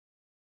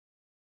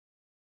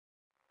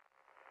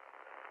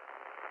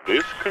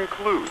This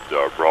concludes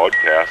our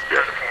broadcast day.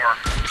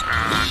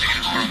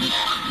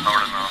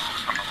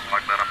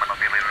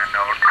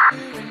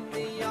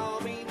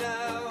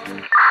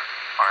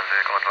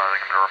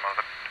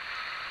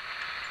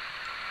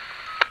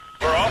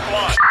 We're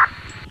offline.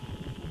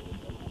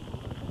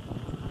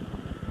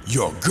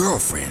 Your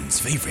girlfriend's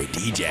favorite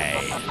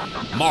DJ,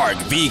 Mark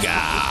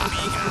Vega.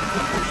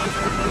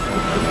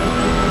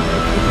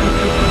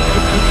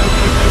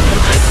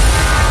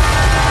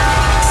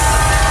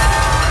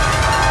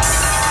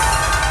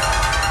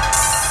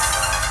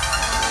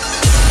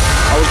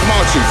 I was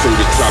marching through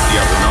the club the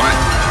other night,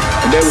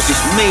 and there was this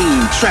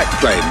mean track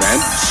playing,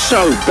 man.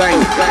 So bang,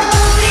 bang.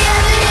 All we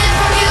ever hear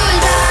from you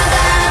is da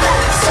da da.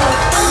 So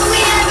all we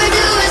ever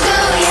do is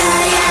go yeah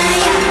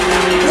yeah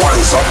yeah. What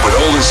is up with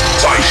all this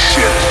Thai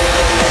shit?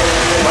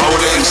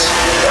 Nowadays,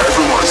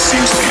 everyone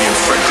seems to be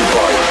infected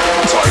by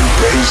Thai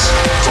bass,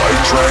 Thai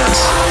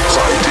trance,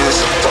 Thai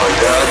this, Thai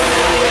that.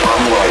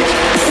 I'm like,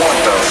 what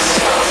the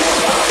fuck?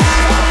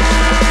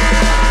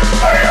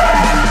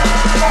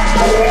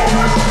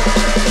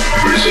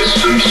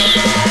 Resistance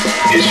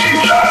is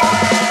futile.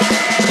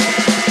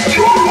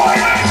 Your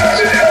life as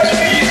it has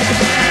been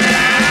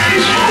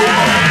is over.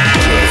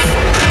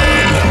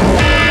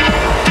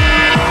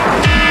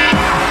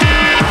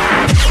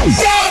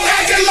 Stop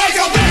acting like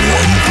a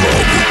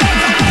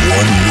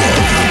one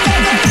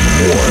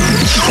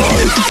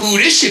tribe. Ooh,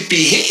 this shit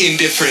be hitting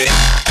different.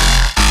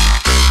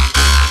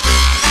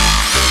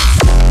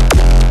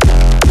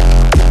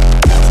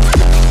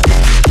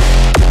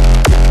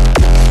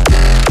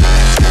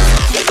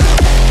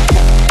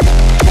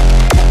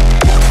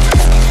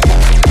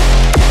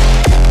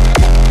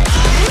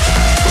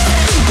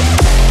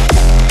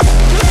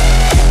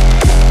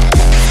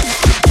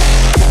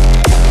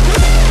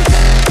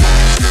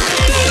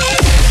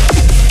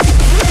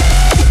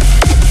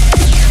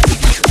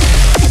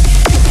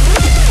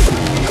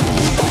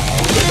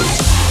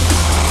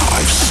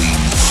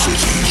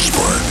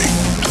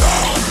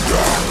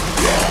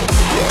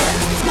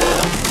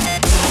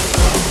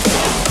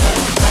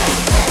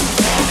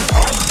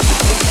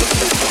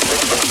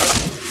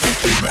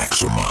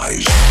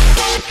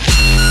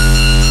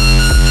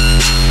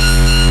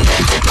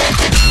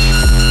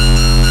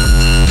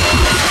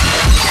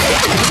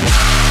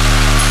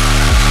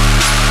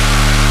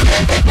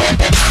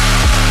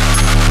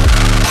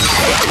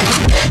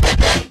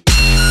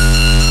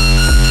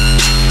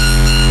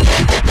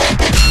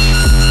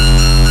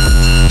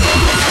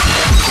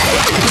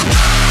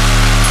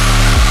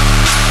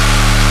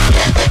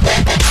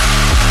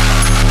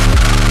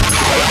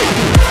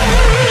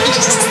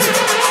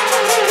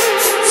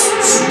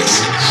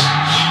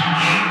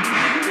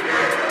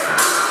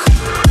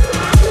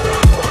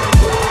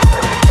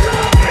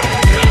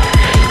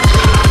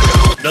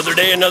 Another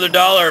day, another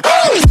dollar.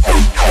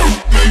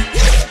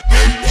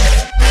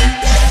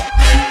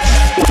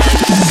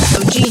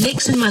 OG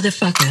Nixon,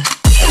 motherfucker.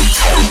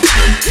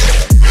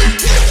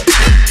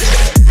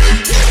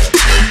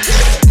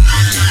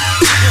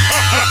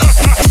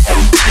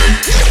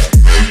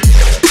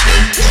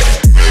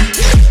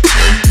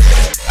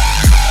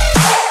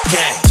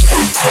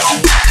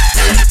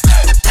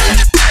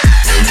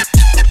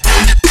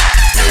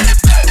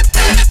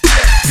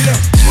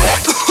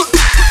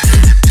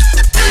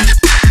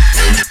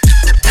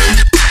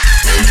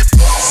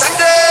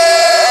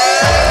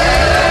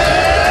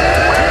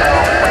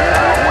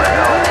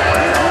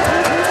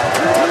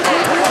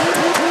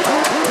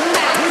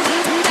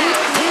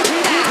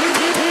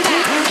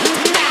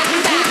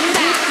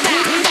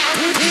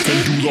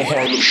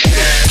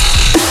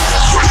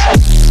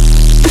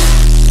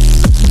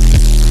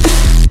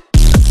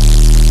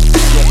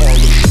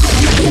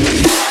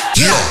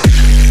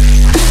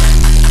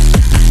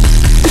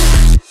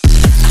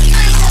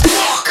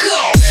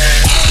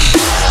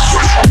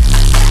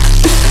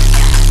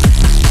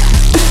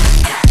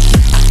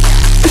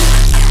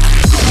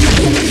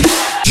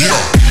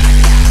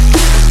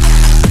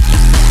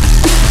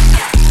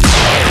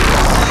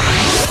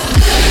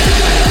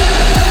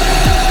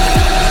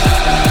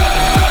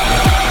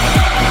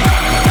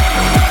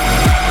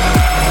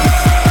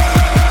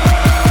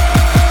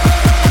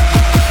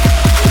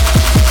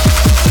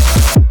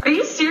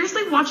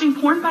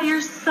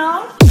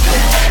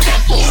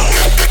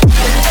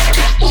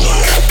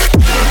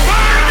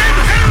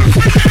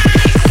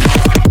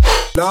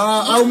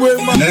 I'm with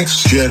my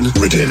next gen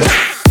written.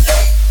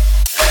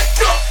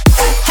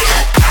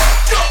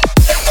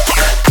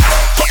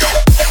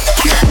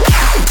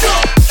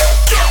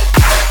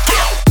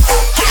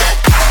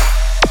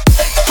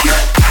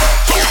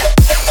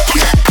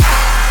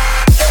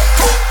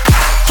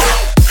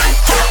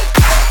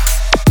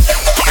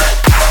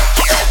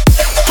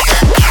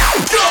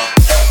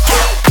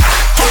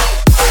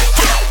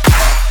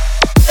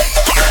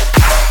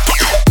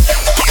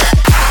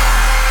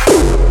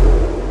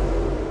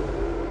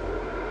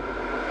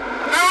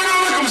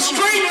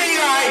 Straight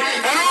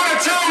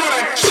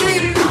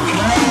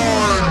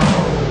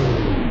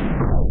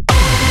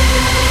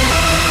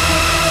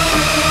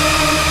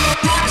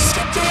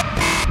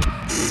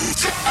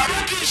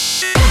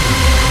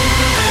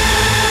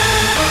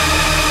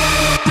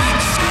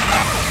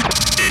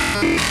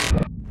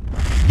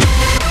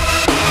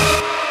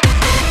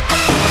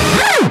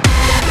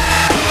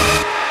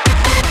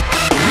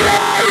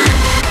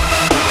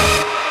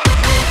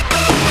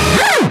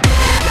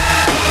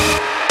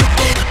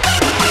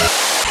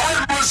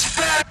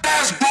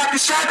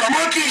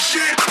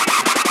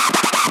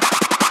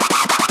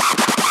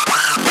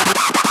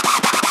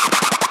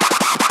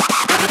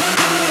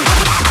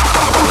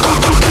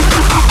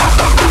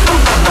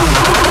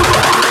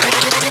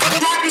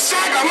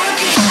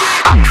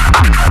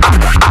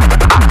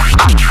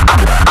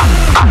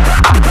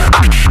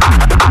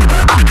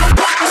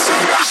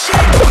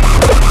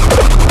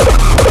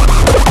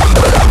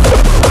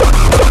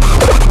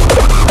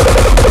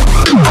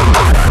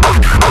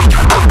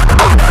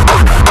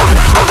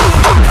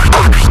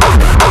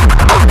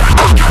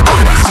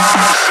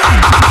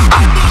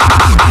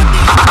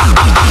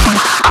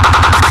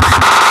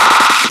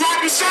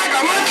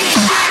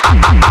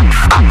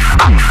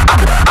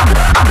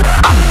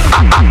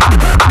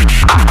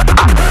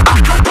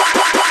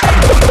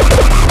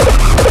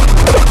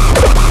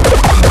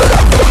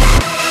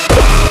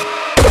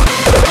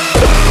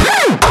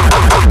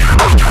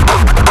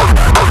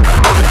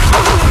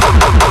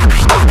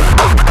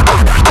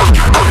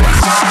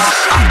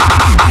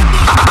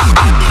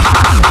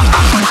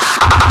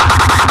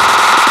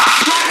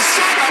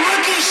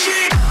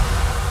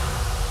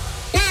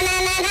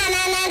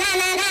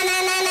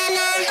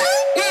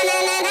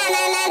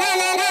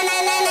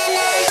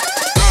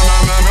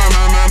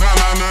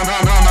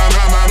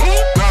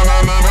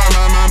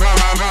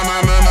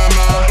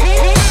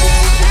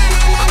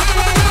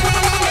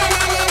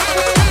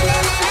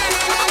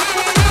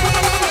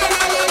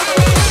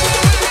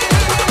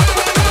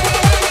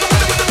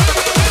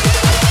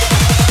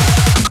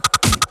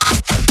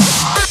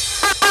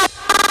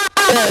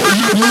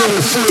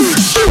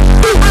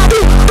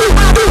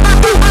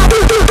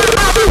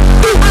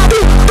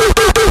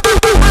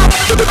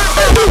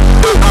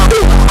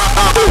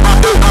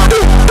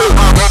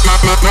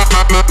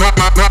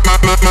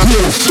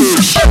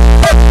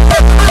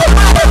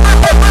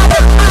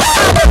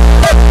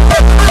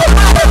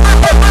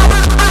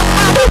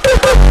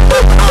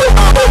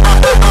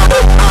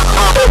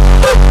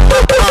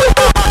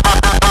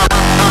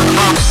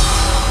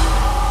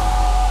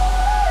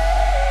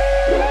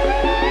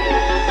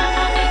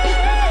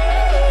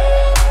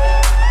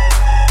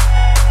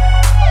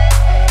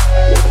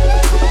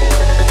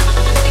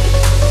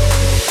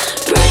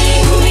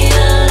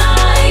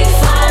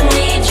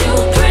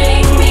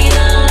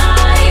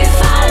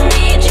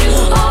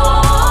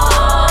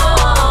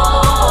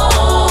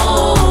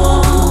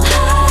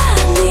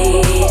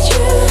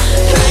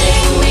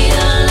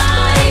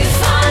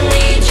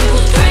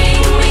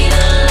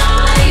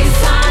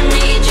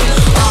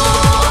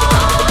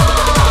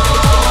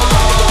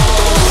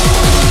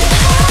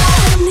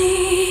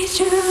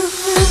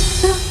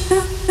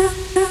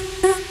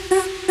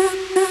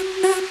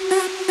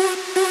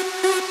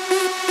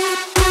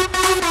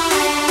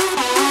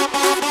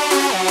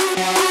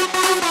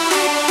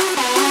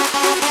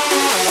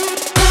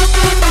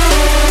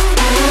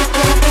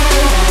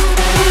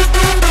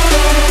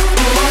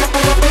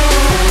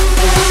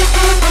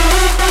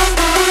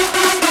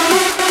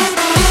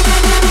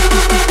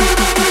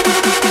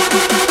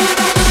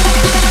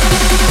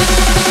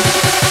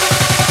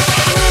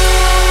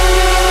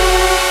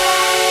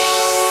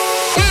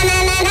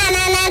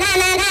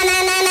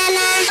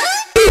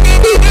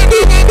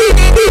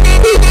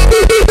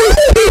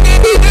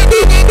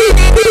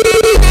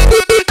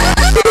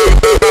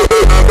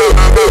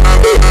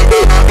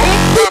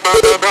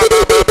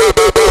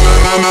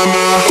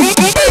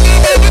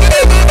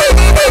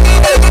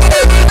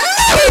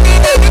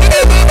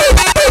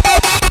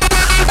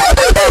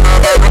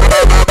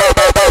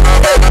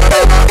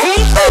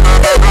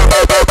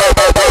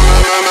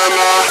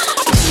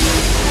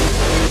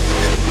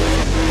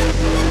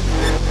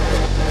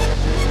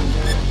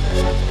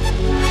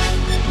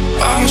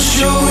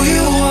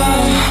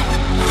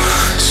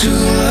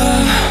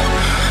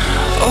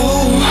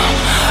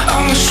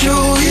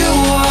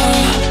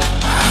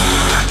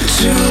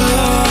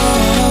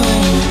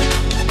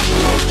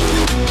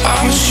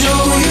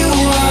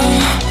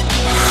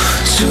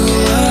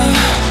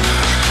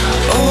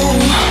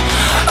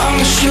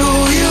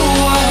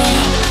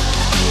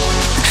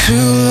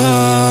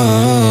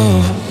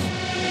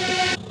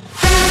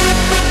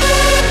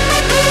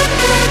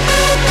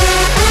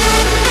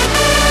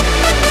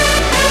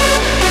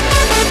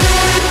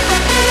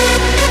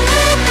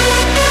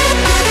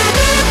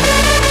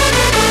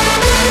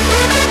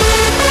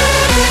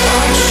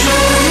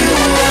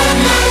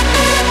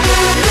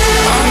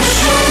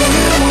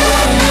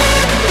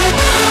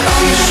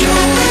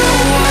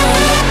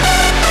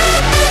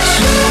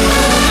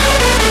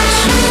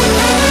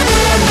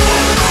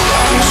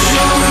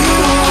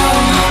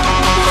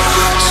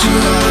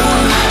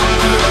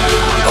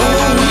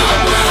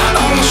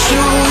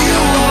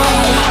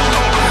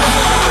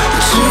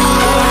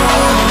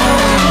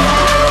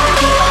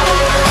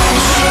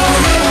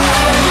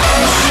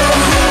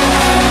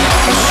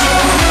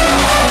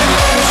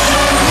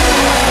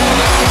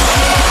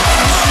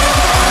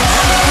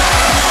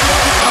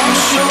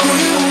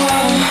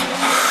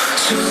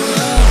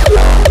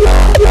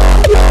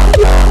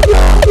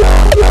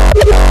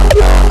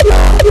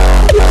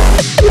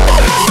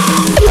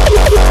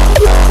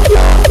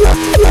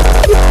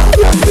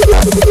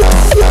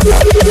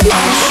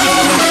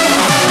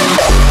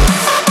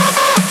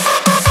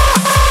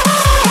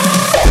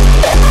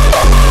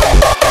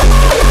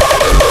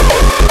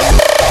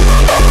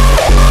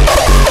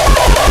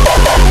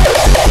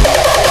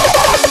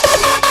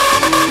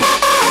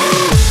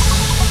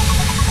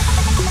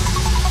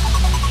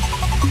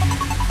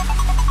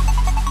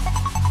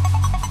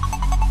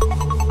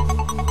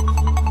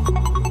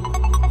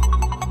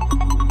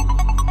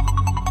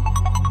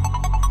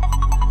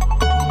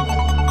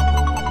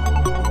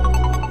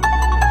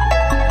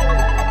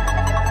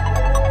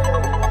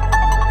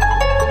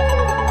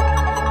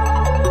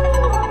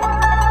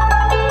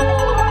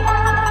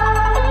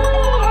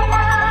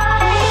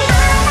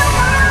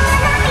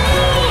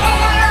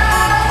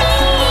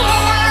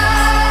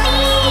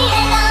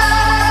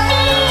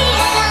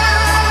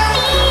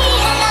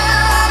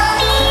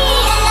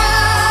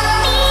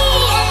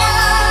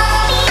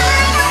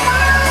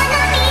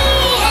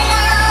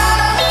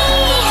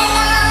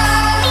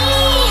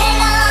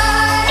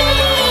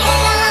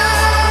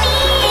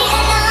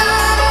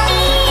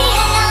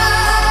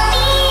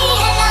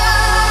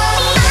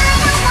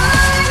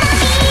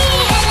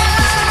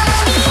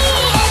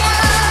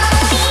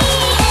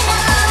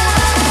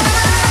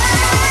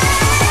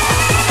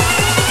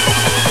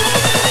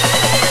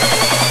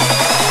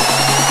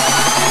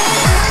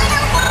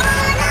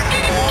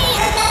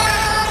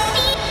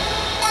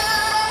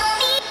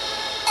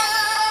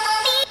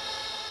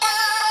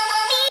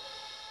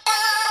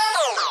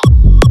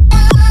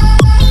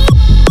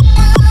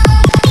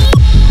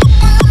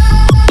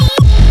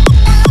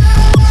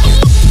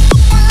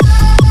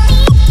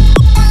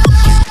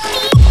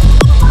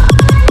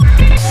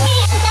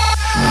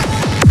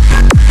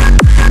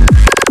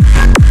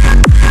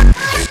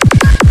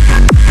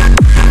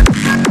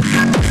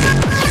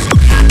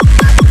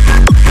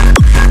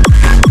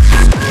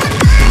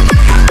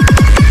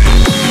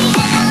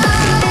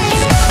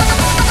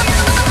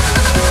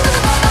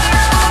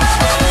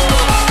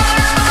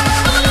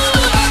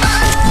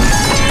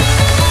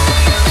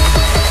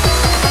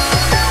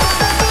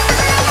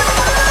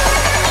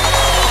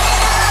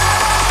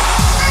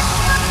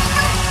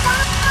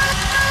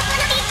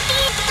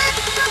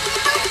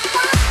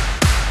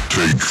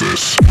take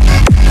this.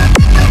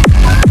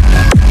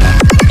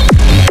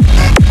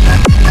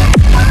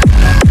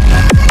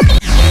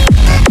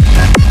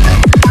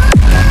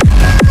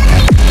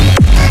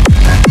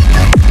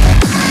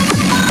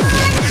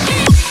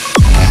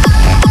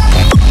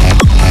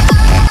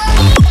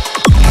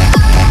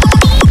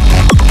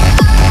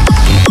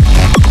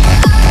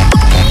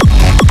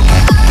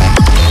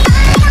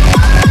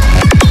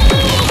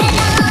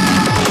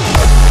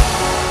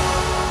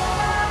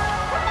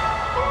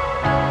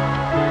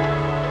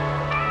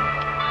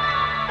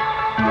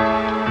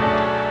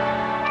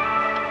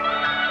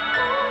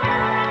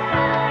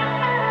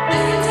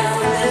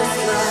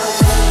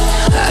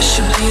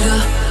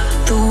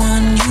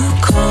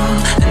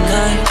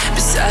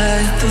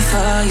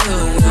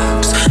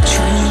 Fireworks,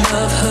 true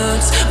love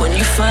hurts when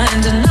you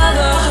find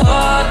another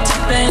heart to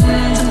bend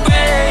and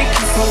break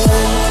you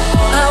fall.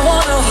 I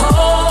wanna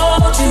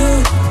hold you,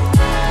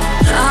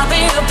 I'll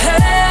be a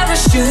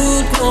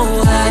parachute. No,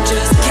 I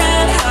just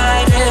can't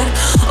hide it.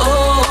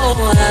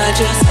 Oh, I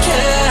just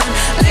can't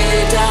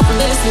lay down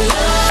this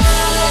love.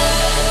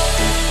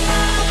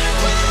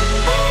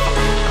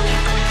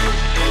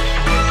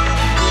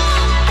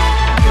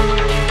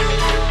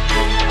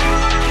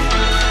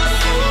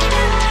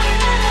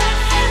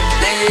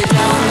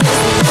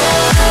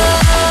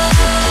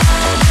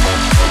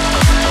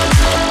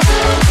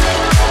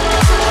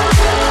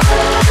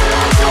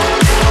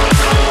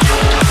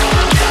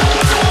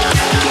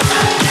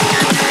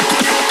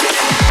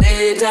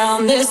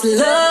 Down this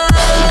love.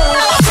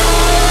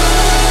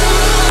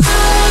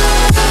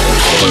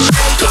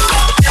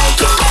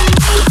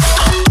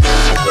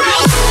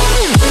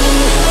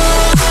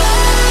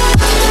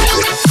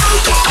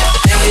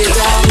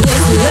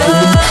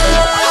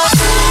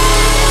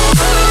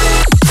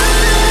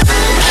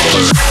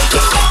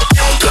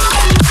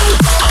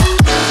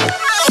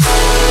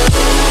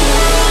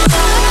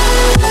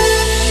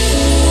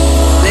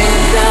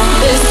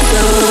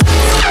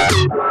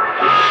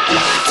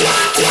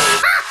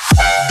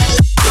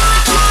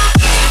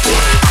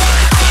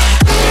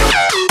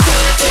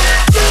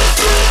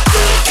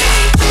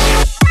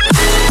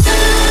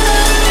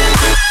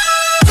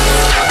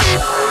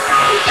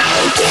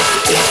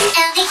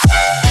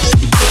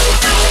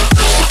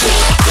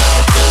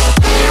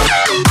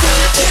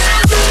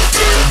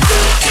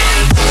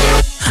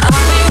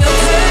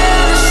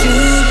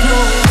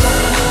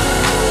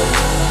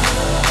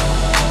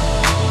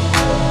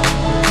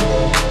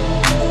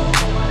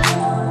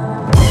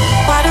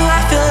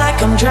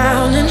 I'm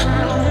drowning,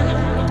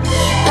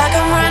 like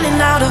I'm running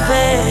out of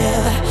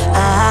air.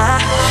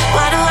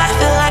 Why do I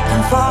feel like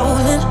I'm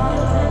falling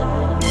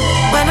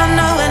when I'm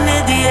nowhere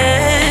near the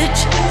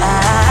edge?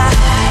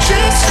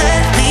 Just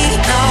let me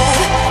know,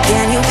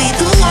 can you be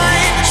the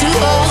one to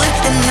hold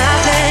and not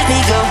let me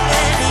go?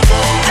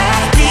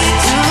 I need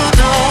to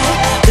know,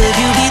 could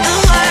you be the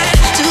one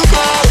to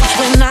go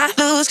when I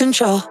lose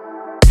control?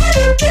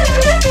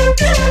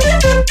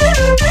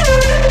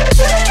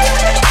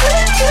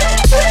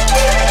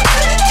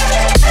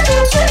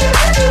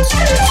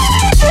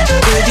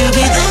 Could you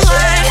be the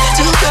one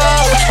to go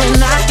when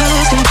I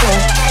lose control?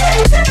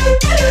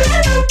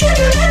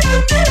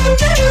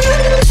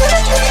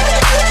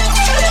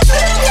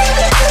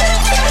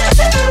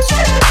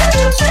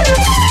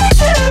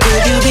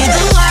 Could you be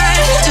the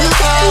one to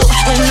go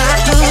when I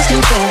lose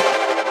control?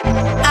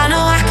 I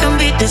know I can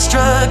be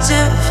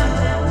destructive,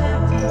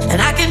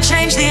 and I can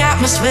change the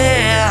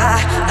atmosphere.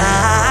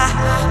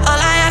 All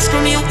I ask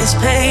from you is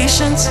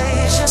patience,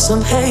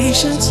 some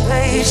patience,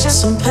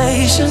 some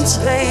patience,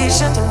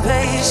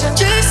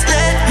 just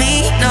let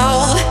me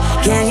know,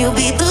 can you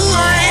be the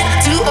one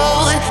to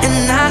hold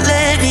and not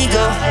let me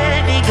go?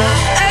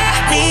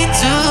 I need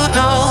to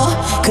know,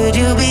 could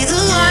you be the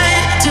one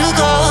to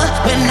go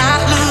when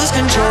I lose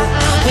control?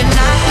 When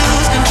I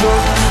lose control,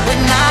 when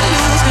I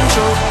lose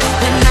control,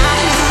 when I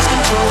lose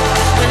control,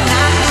 when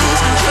I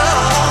lose control,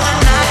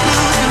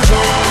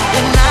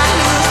 when I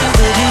lose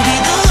control,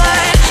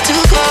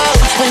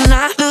 when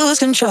I lose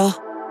control.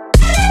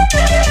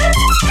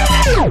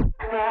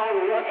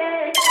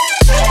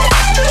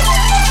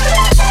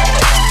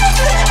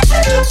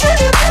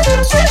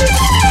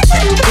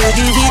 Could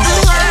you be the one to go when I lose control? Could you be the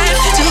one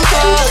to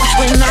go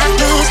when I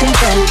lose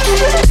control?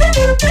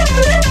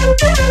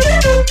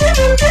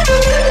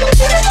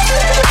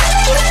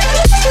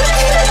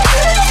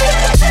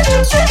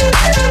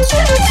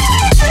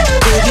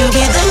 Could you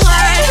be the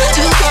one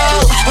to go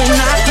when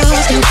I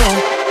lose control?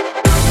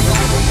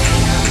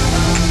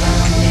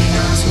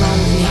 What's wrong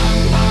with me?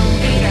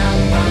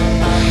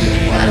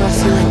 Why do I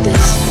feel like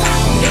this?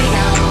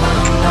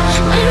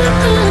 I'm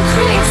going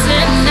crazy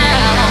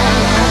now.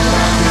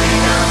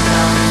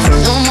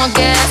 No more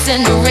gas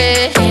in the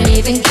red, can't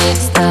even get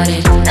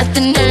started.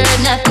 Nothing heard,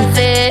 nothing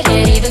said,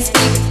 can't even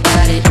speak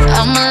about it.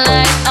 I'm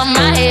alive, on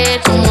my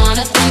head, don't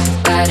wanna think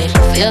about it.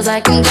 Feels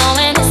like I'm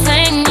going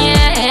insane,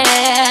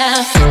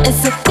 yeah.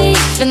 It's a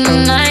thief in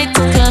the night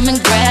to come and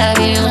grab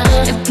you.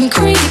 It can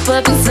creep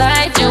up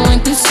inside you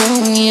and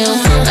consume you.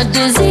 A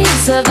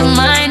disease of the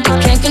mind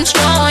that can't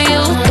control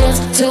you. It's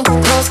too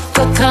close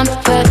for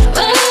comfort.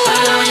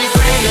 Ooh.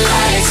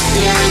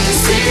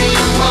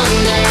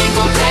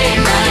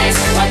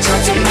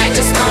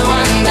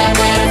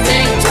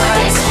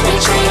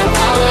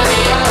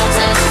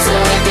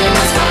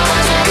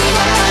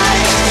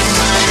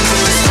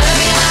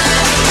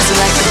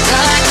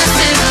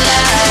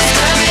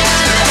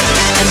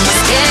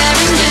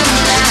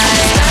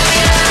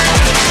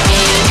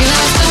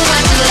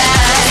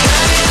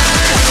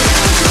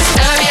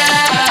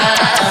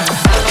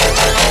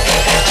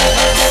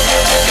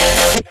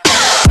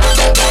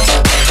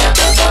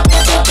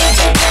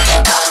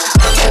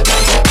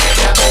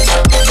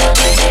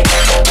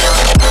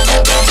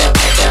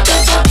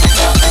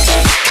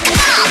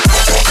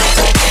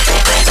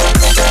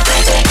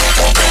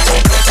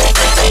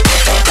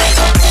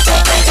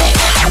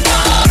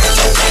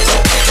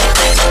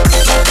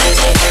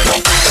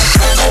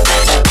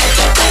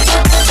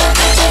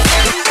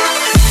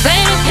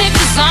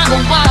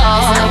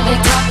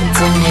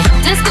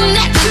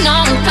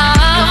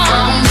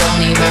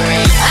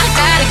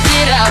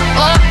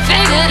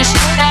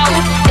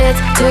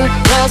 too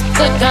close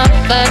to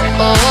comfort.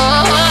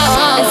 Oh,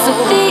 it's a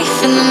thief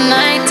in the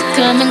night to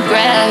come and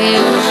grab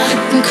you.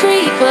 It can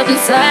creep up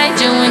inside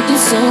you and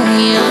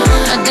consume you.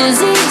 A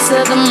disease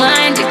of the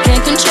mind, it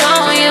can't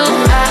control you.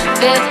 I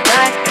feel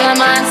like a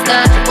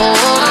monster. Oh,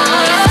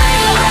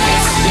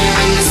 you're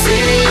in the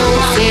city, you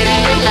won't see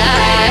that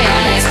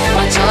light.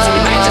 Watch out,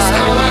 you might just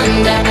go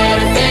under.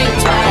 Better think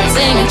twice.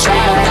 Sing and try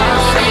to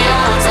follow the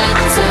altar.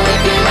 So if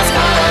you must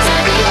follow,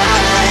 I'll be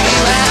right.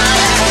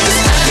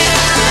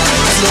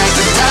 It's like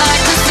the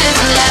darkness is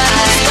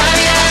light.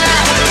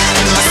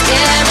 And my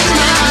scary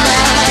mind.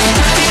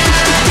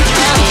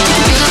 I'm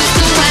used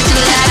to what you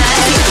like.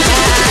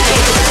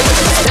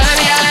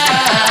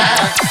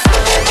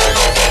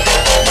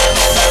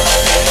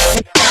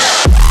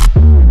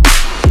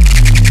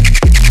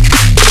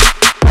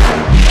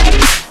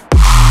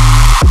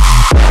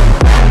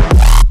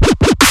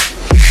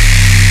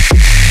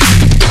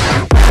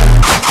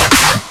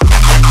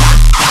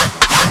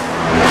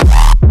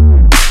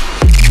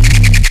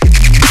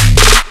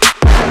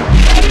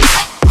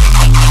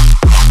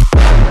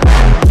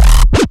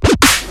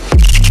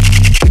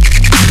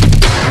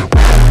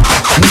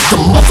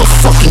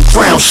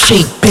 Ground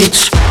shake,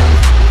 bitch.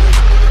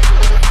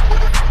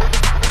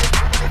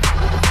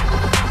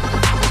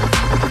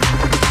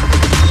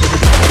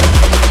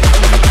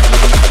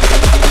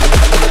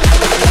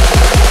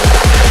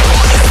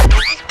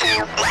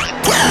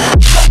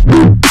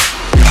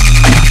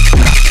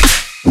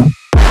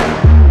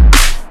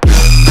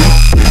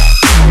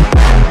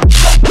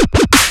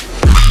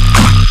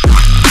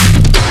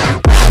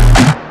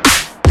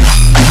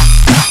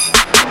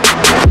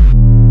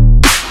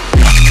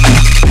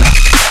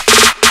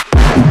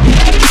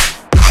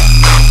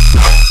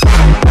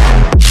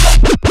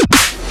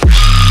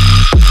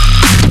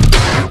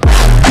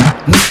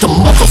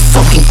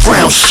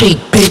 Ground shake,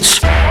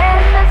 bitch.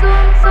 Em đã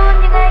run run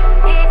nhưng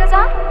anh thì có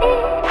gió đi.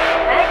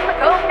 Anh mà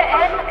không để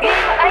em mà khi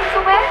mà anh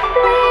không biết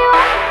ly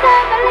uống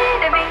thêm một ly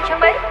để mình chẳng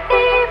mấy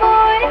đi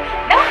vui.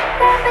 Nấu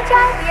thêm với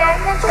trái vì anh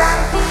đang chẳng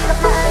khi gặp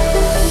lại.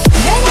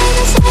 Ngày nay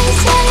nó xoay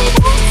xoay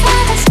bước ra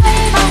và xoay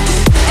vòng.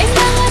 Anh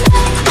đang ở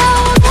nơi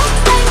đâu biết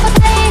anh có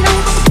thấy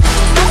không?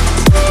 Ngất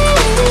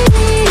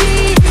đi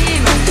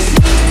mà mình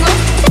ngất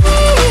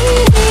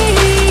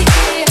đi.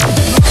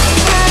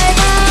 Hai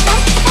ba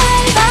bắt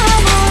hai ba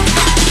một.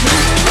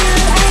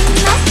 Anh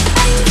nói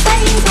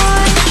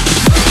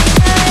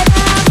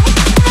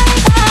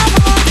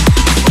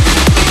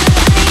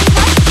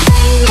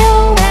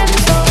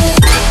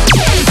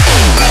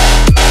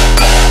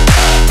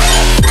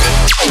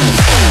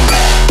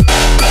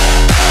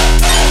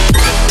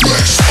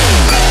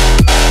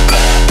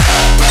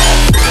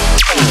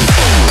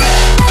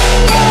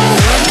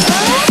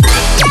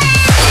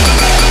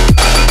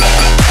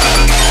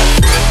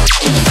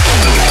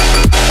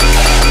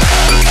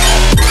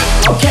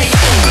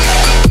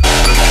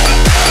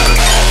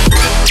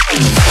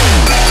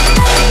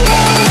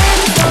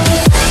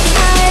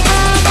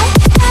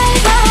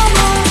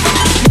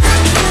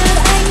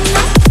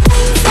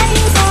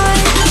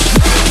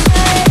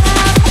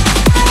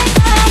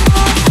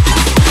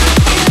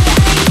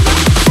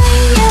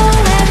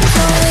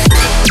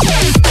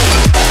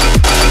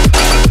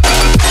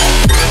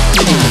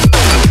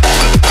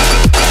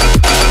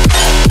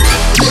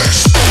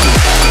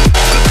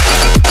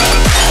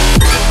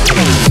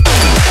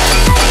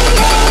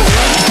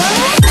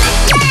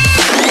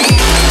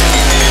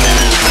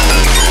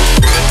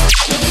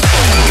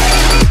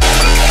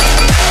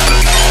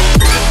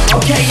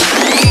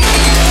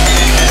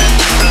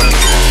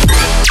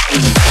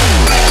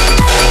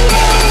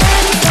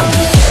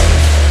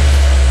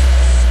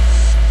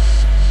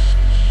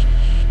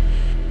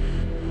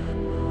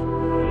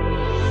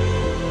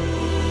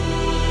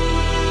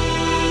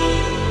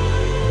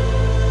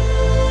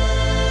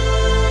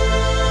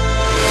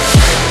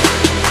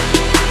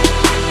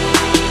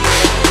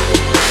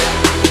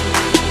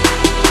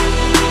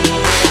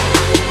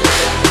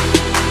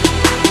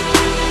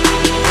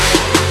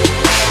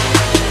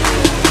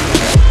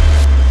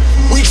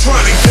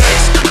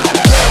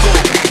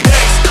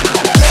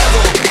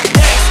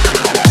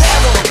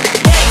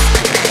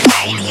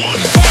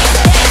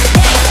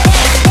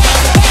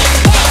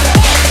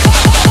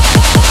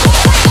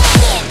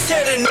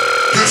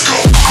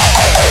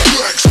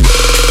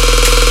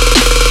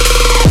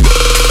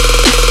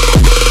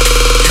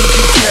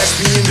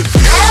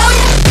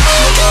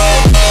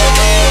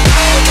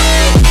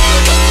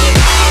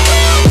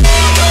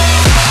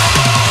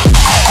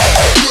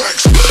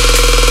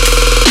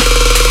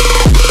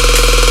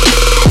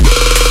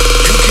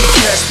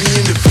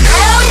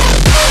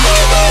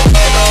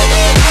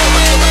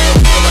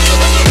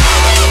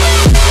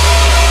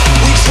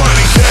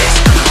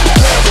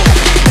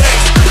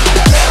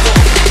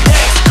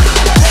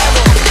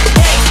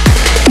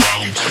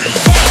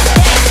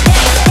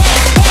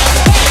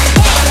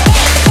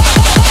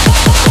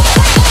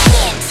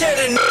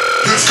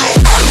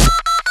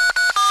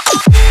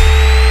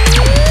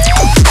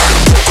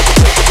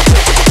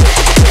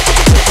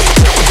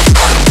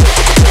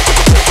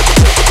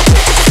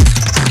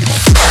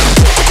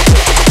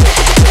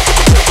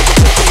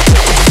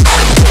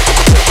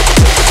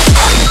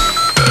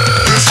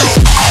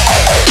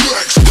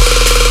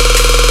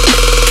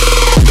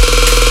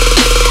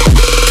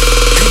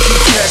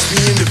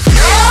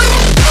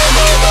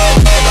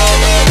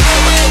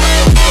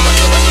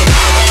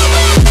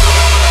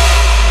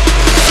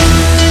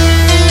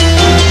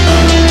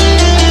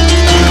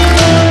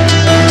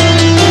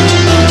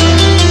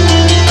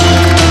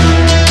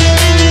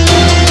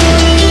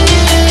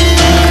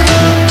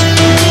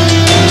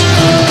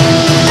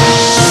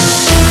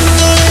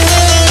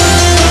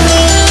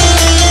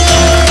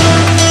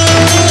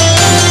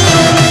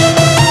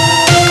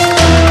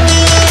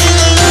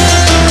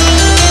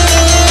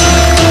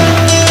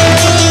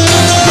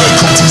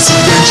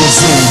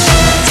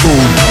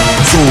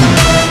Welcome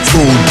to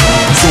the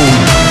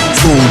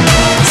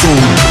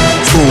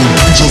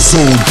danger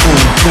zone.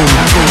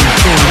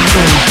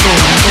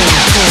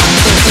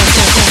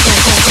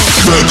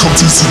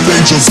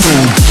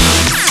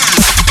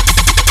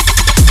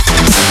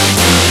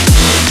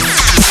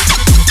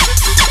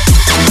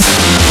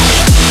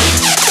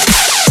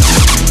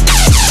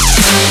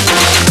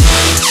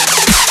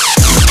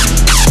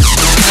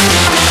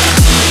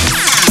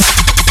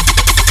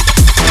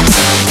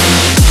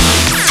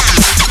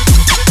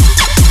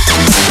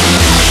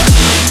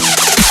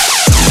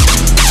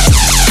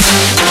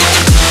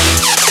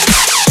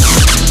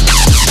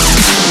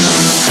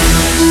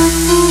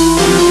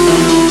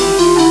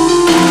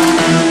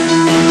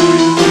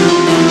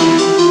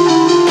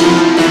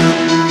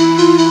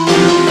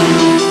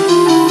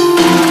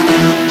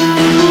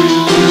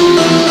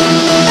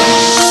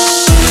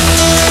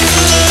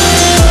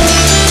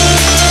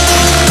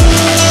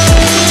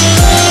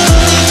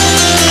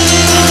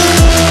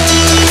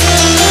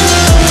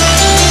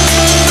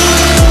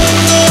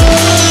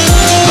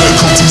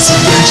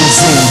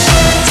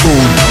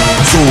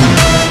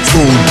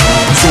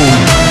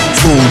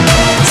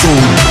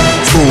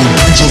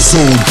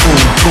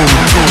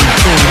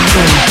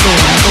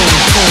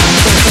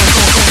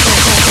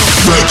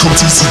 Welcome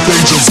to the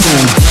danger zone.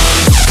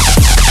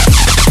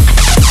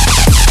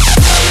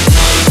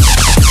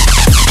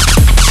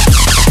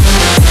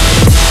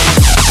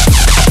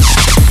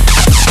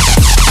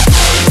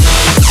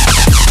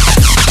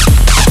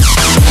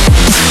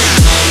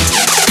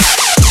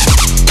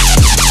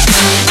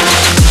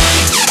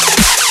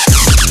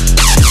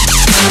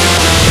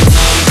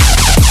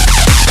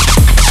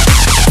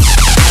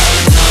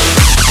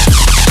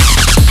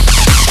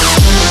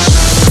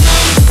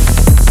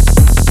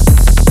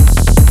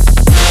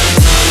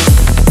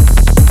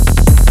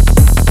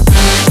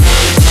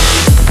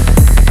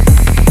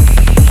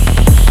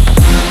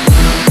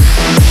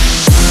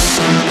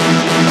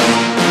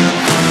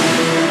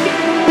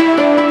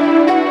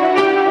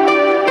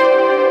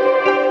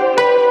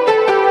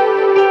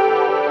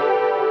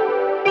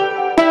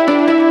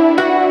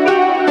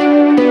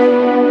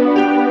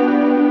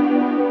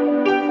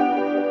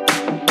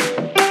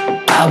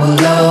 I will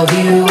love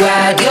you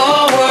at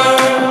your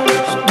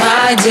worst,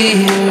 my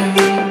dear.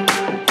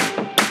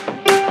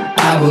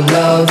 I will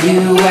love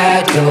you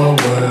at your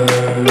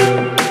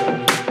worst.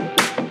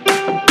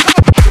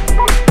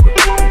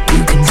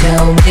 You can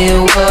tell me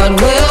what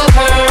will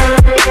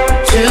hurt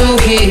to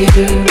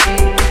hear.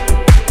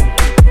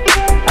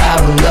 I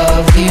will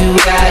love you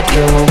at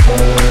your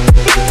worst.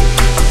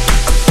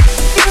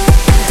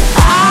 I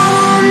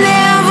will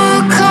never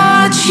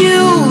cut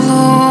you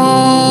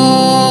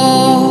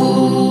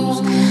loose,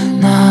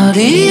 not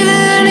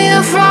even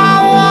if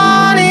I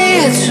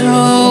wanted to.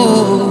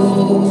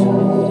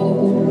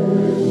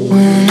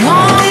 When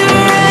all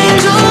your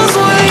angels'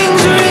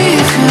 wings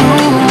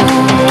refuse,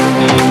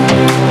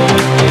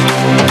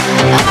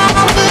 I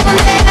will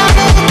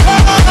never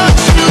cut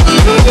you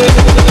loose.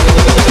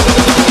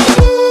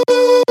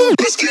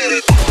 Let's get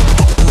it.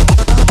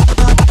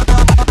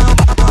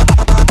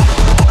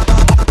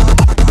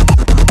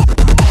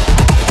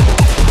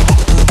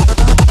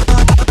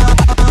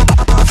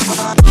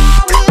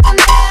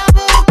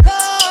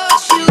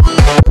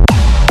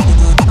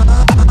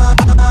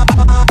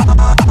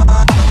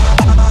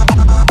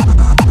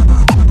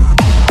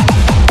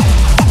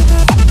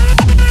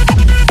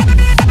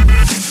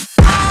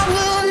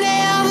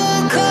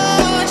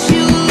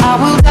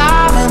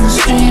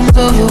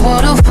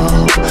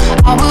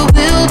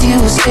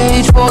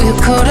 For your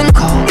curtain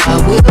call, I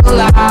will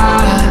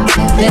lie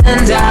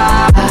and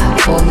die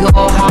for your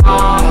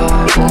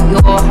heart, for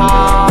your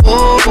heart.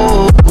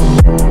 Oh,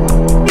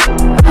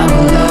 I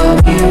will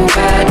love you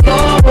at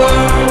your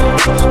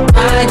worst,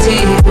 my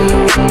dear.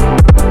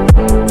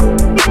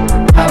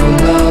 I will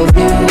love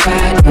you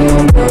at your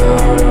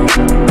worst.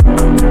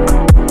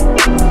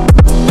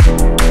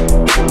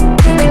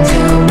 You can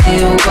tell me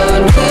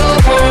what will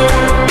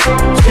hurt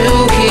to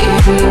hear.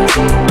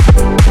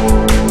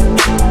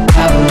 I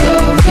will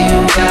love you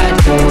at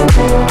your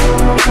worst.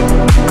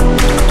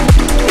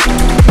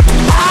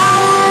 I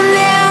will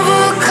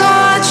never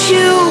cut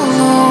you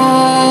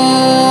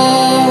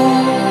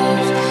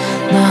loose,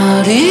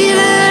 not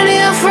even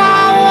if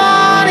I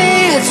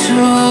wanted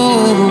to.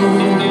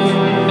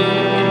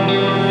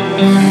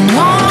 When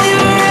all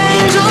your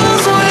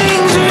angels'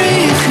 wings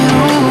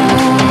refuse,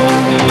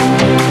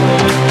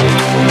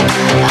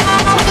 I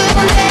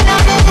will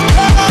never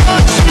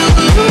cut you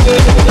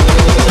loose.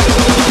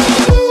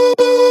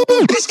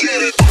 Let's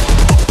get it.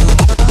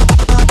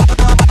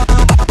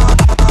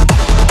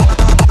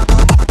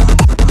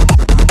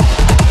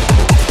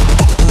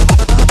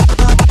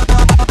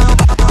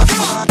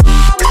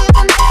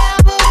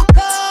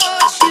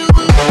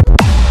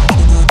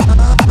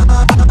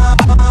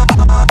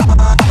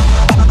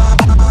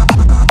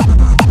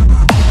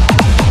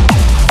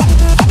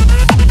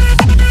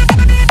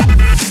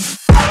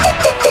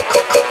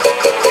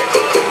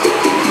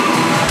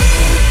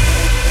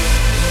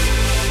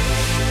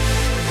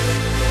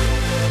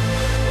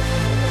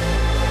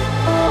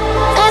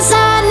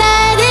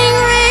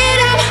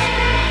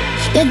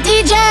 The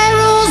DJ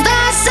rules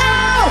the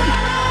sound.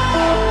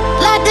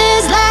 Let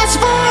this last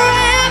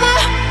forever.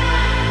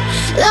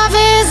 Love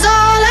is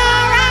all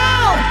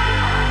around.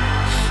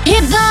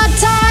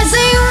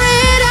 Hypnotizing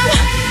rhythm.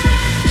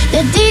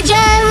 The DJ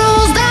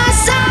rules the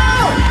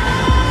sound.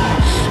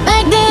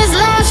 Make this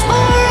last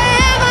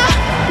forever.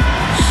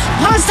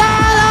 Hostile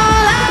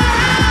all around.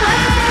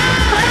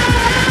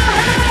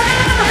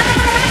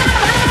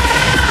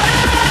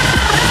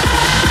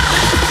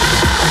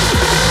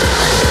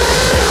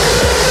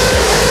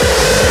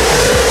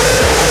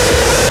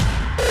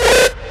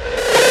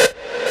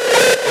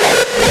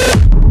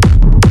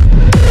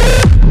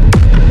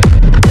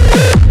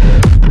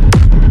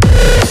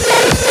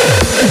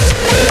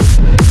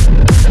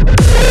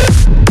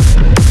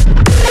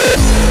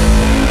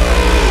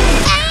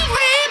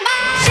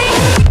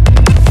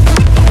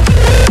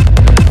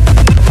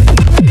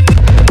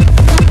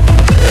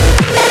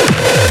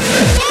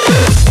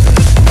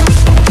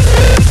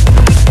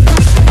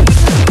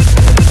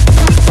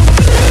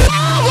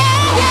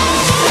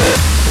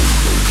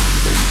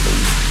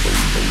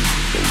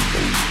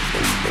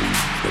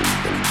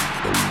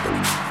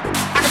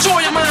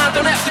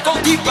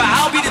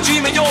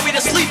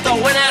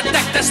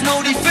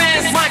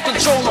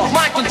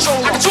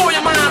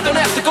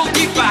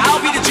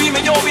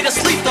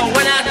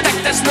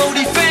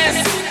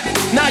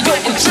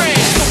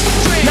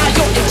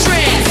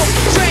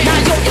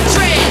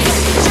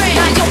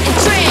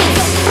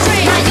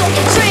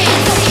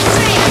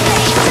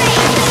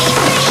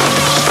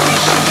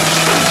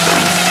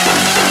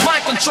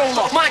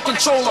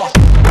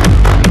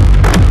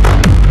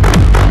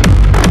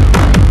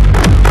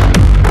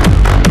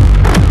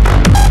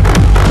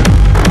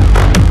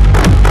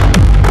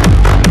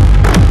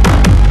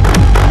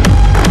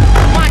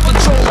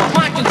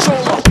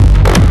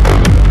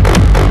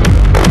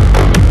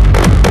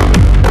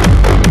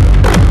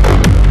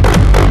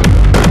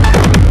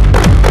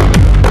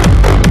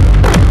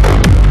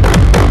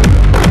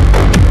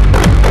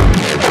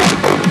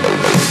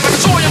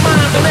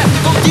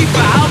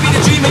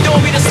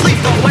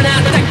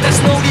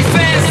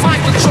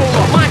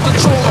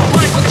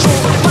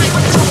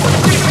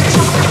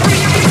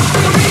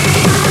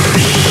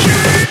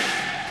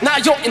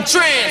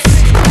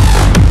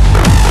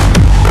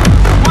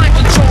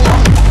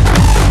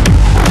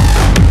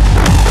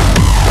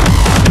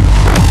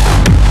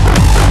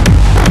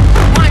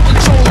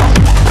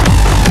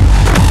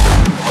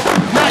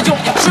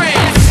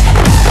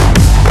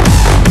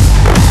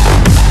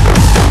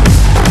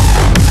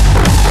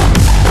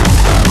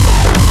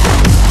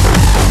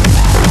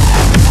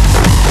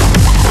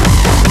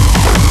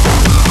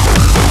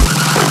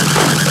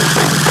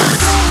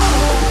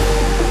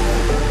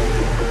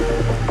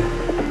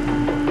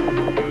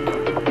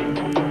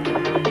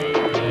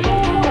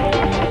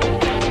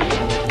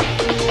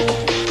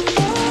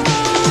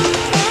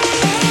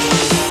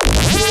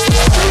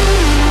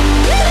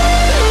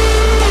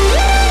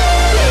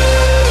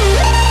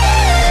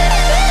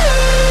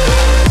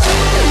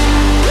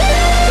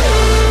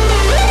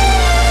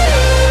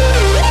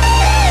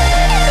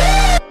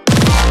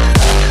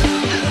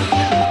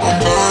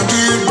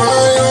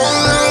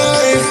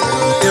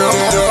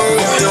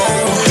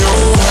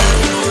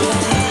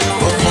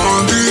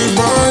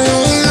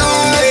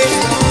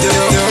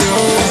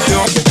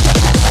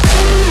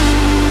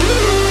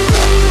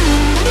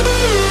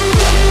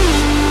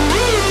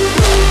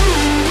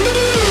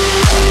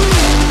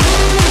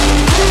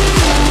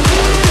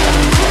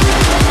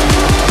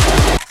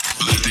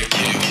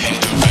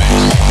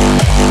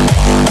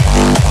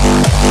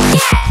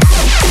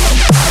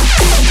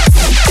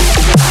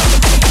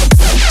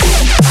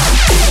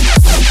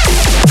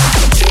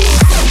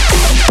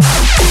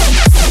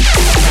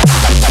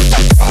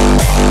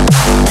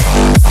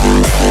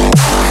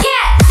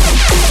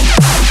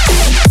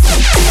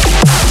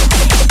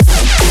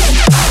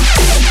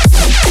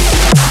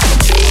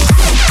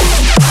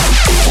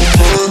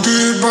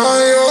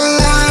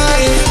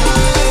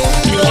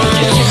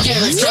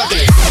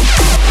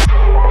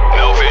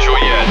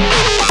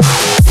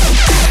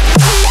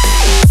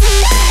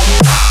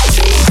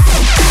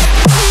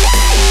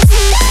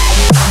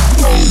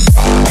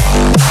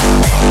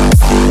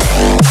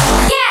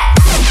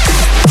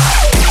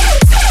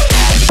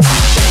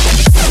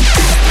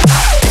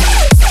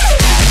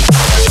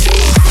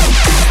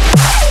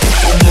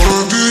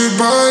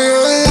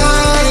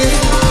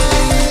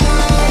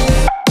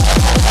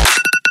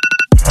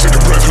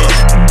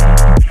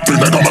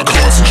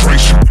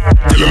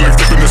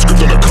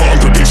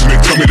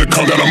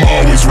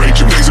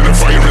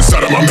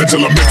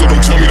 Till I'm mental,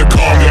 don't tell me to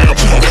calm down.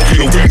 I'll walk in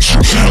and you.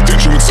 I'll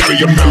dent you inside of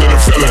your melon and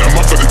felon. I'm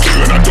up for the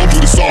killing, I don't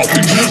do this often,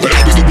 but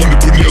I'll be the one to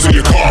put nails in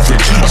your coffin.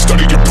 I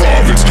studied your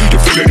province,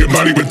 you're filling your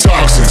body with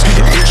toxins.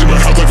 Envision my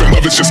health, life and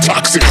love is just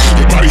toxic.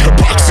 Your body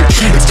hypoxic,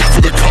 it's time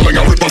for the calling.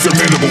 I'll rip off your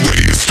mandible when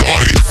it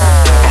started.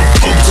 I'm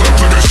pumped up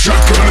like a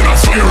shotgun and I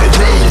fire a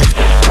will.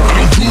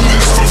 I don't do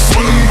this for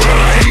fun, but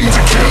I aim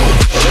to kill.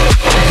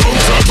 I'm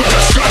pumped up like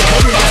a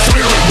shotgun and I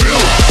fire a will.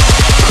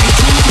 I don't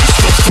do this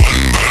for fun,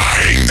 but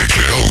I aim to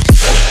kill.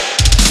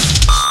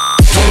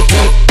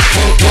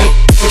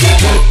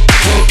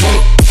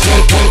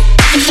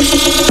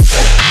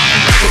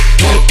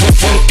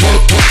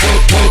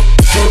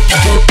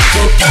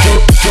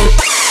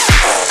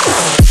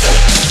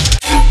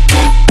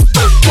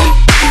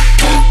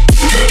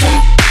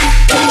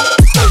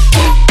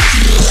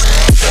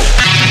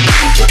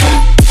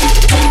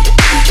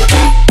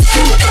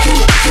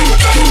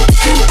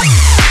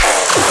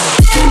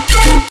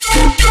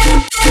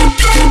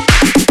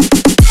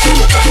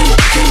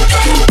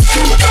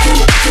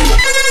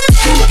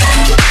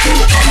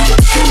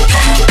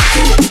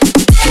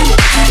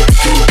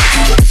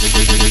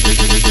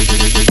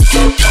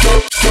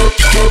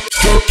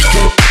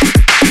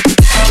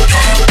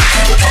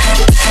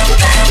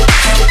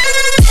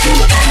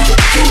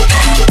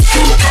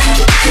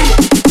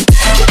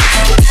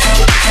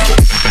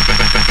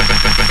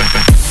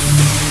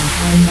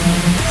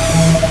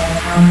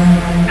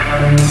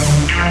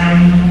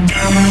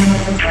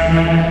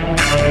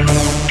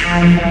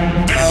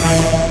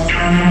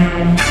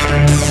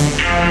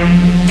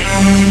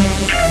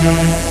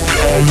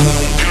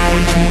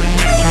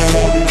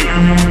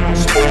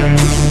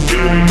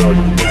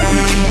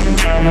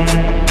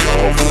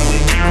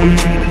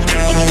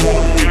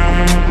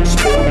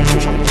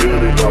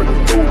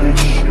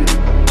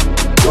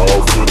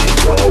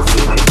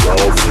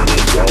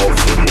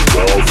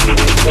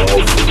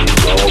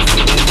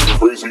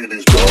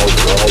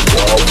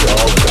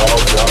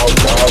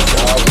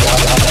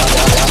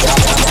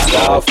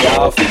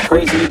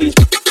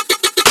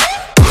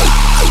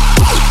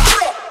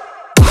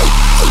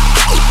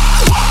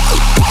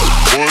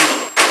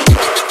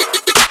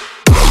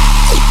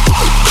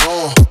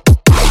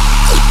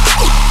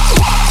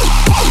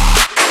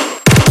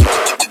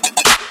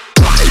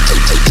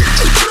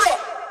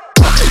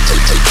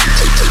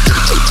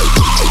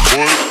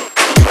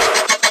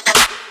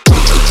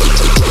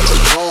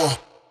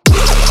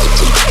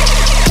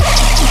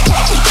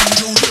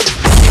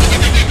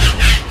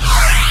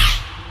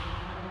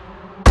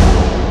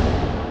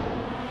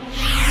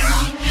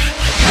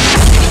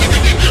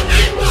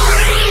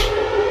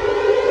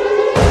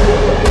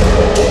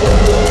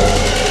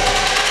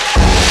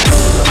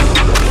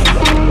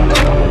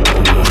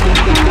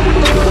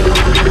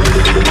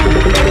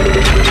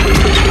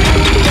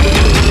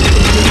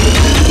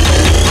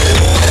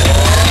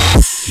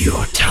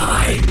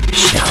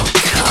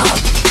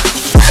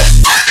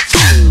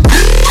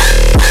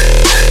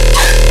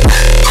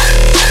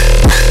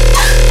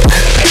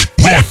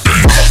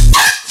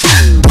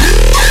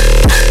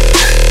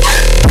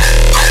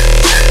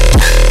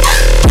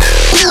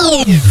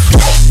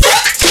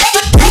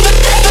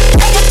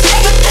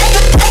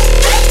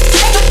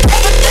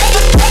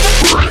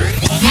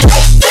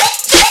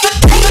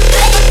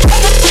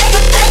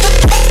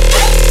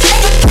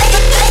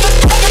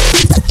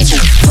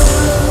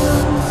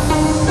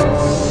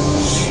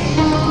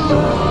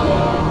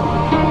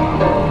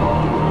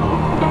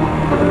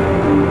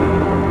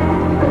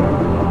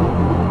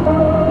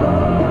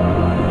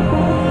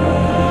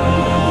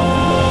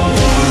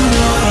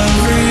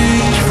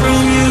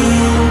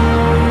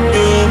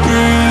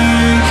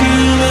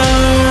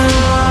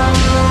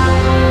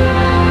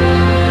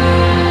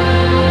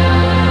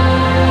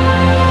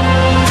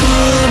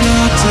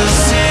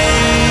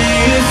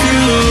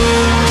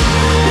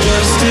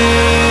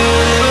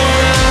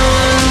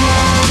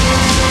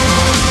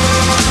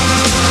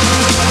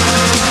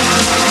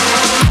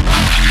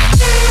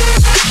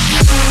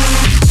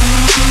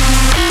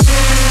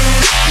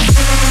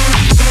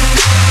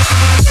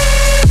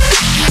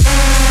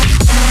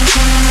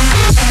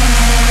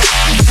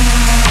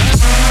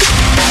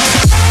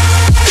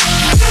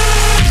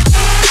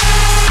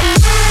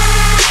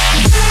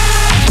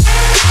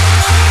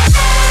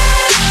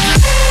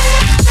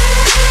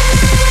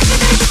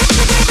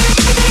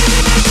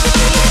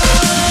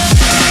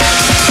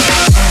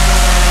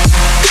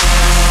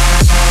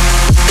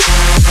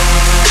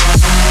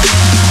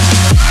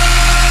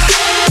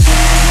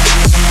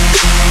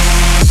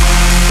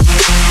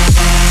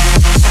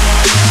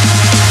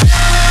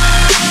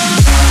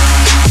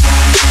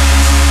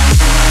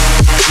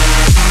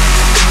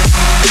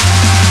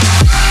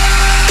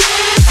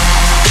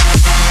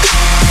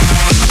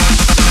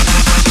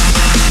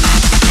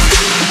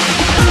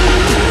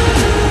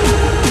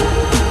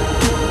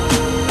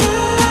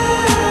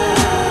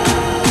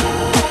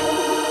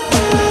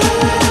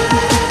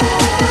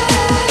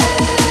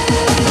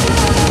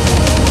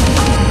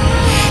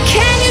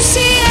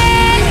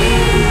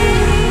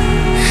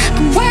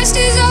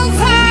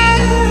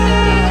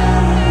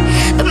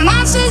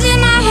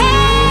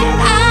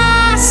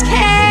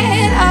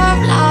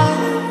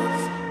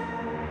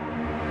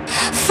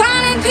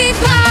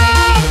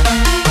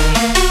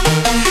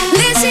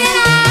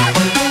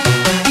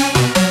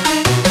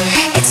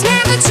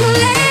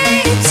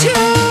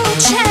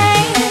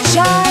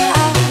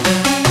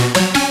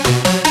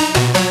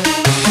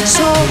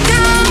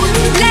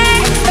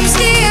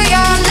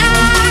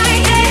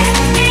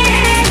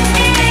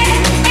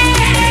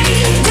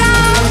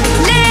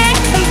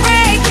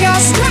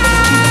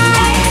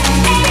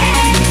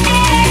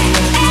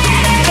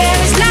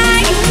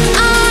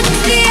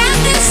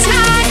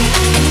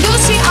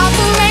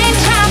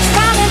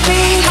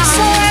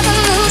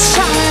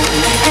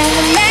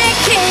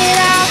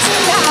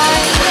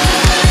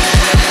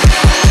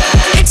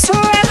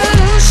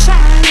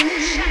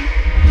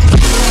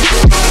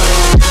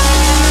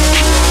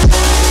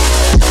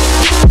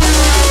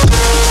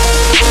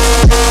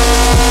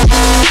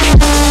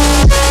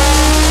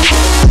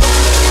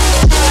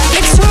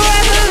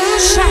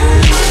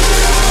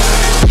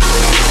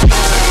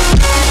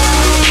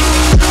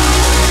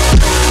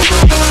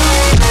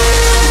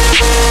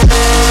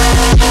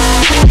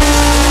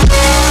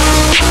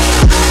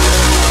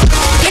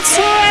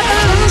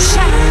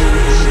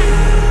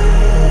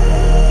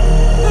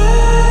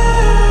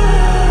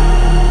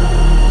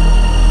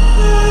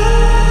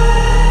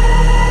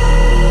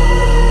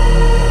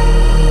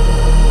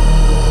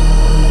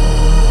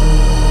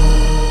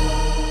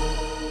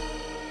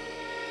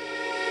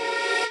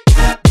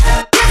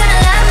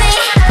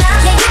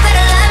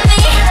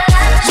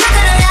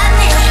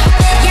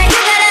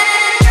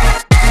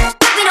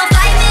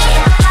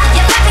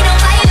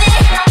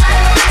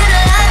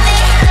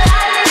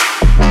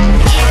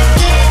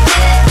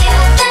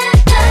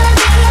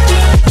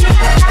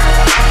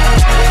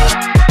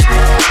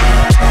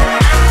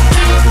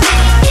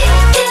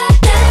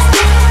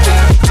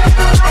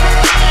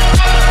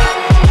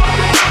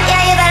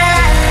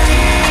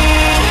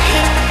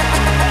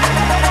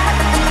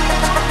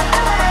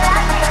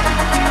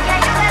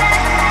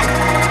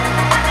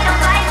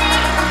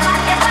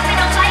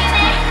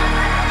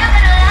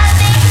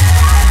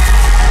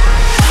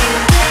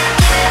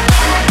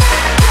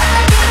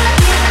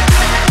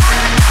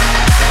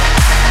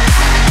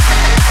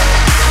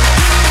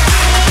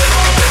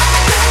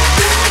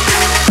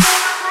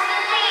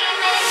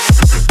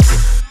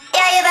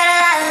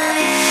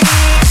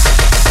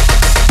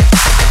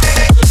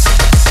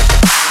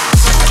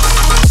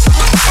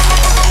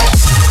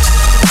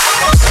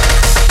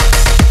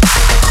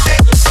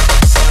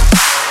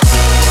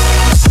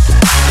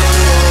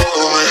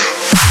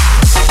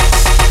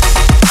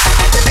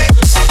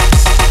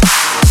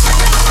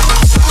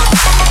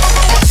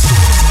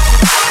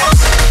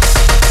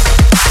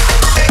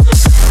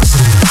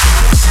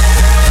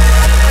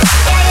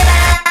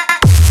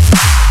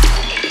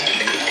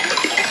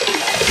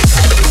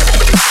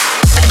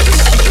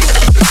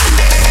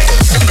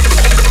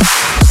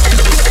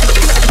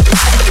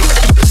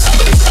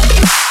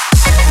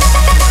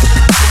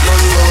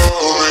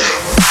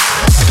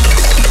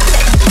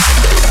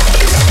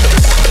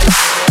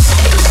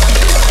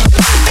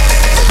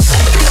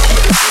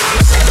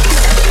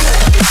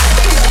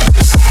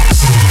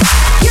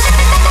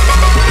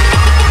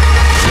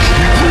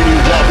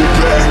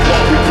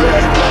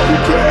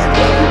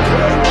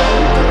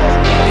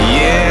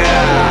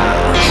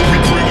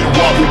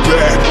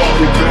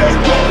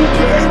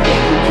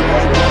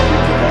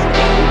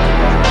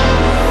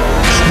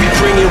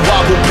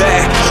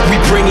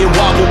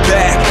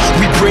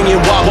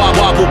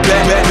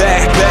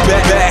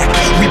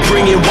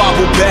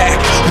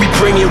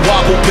 bringing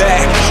wobble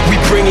back. We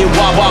bringing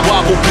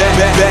wobble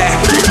back.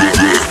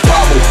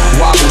 Wobble,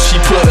 wobble, she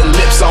put her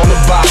lips on the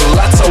bottle.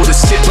 I told her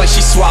sit, but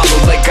she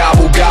swallowed like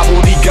gobble,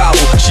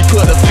 gobble-de-gobble. She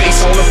put her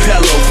face on the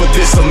pillow for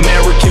this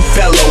American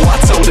fellow. I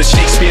told her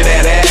Shakespeare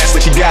that ass,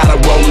 but she gotta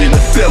roll in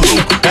the pillow.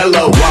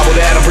 Hello, wobble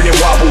that, I'm bringing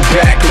wobble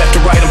back. Left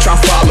to right, I'm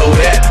trying to follow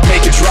that.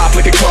 Make it drop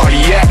like a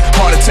cardiac.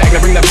 Heart attack, now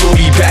bring that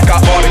booty back.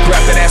 I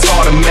autograph that ass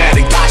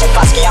automatic.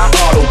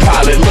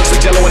 Autopilot, looks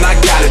like jello and I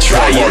gotta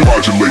try it.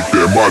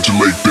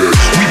 Modulate that.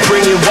 We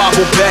bringing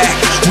wobble back.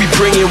 We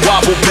bringing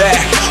wobble back.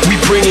 We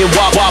bringing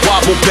wobble back.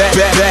 Wobble back.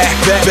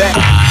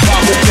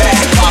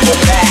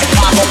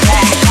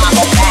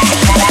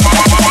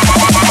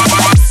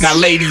 Now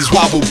ladies,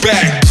 wobble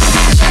back.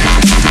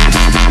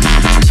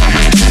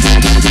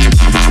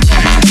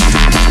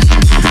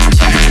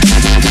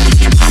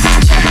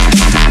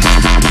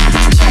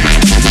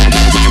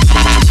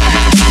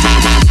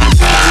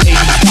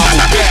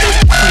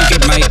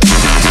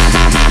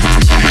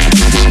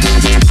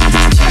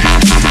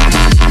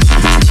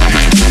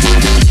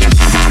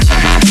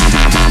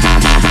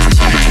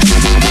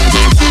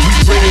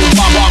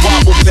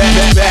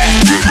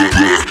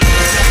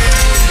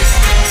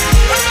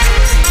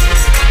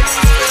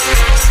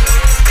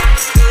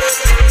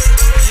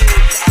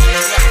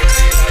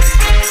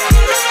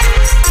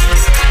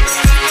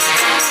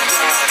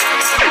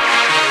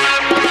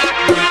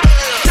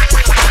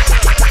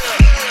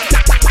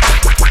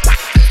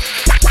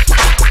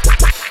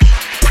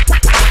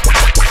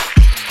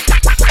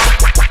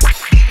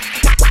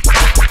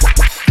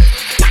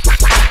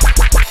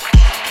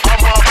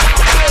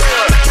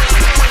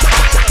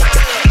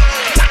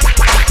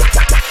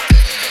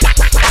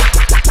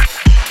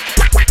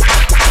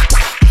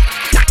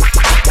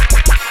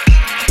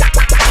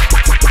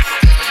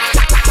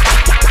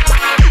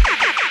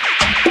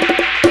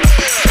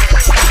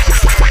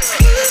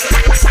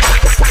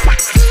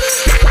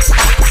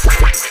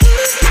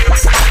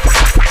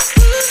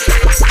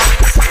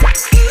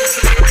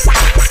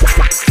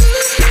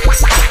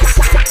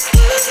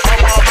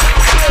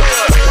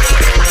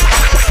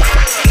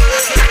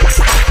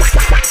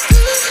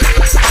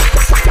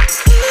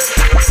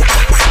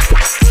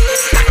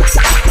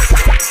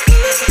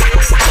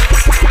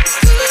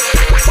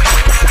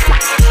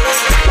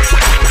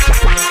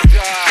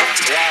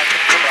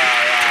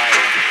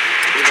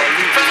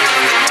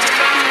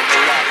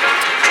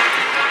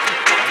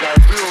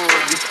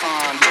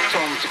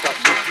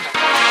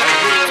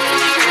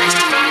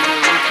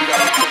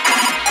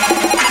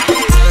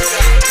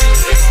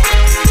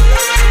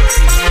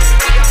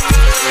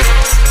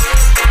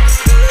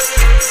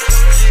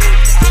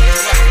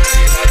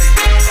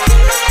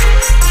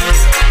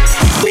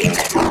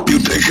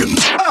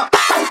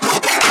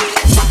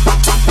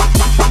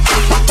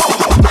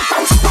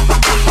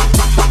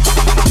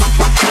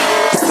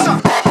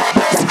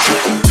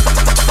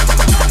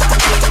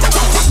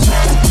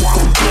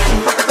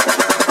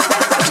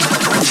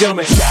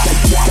 Gentlemen.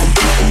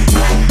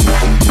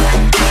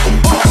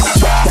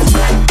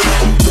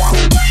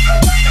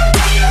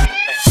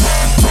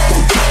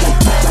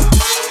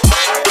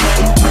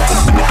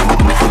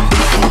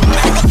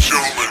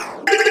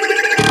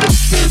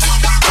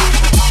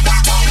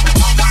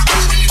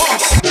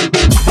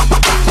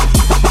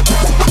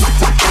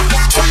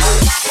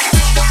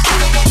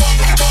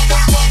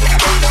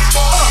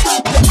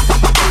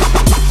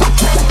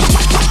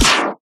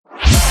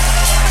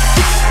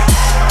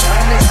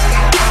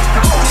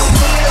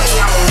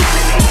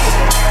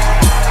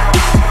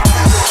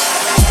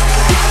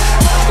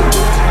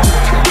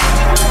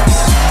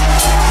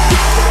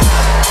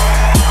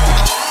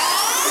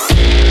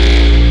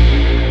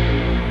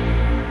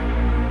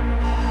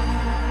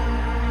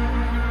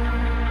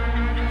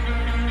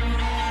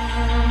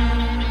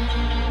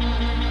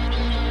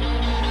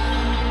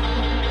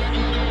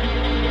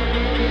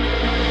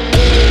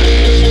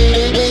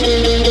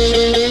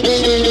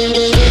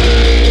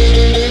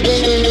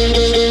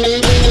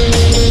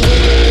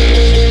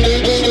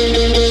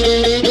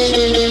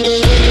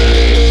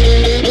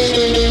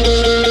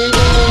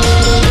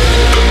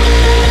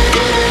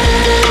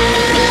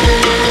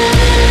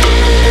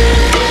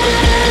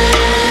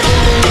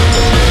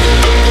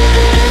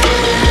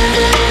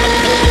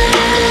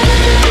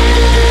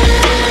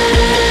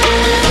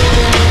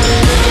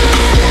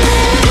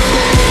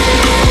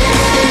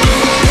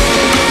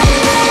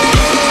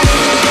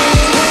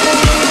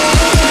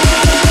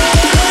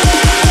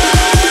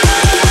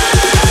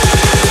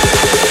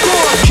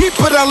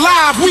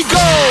 Alive, we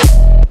go!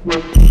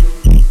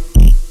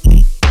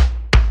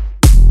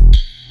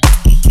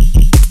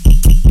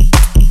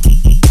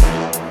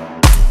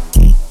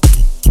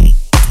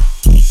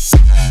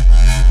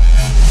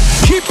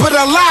 Keep it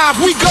alive,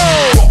 we go!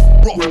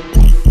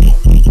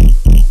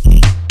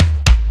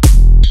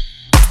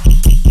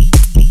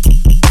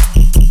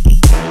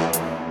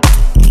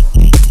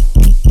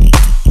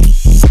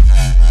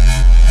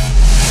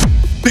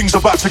 Things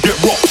about to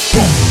get rough.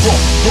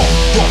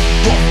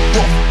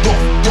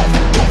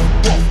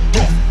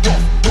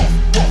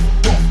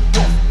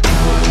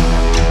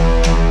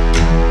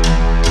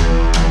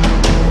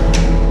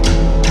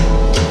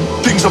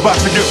 Things about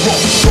to get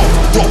rough.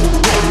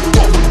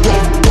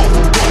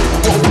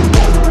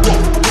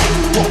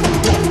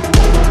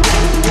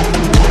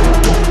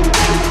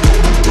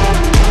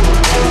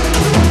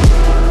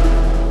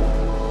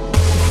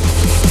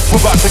 We're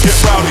about to get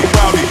rowdy,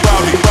 rowdy,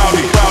 rowdy,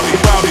 rowdy, rowdy,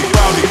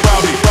 rowdy,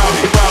 rowdy,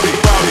 rowdy, rowdy,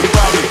 rowdy,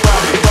 rowdy,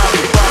 rowdy, rowdy,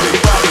 rowdy, rowdy,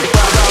 rowdy, rowdy.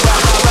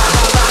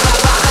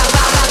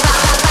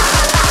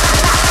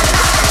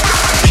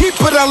 Keep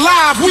it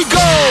alive, we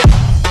go.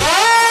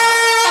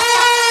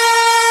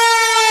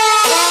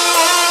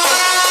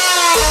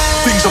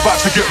 Things about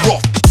to get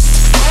rough.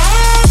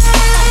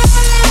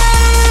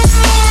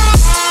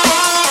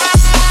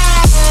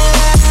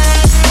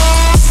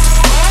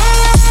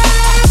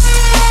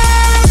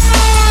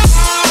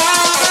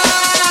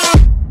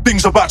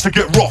 Things about to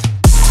get rough.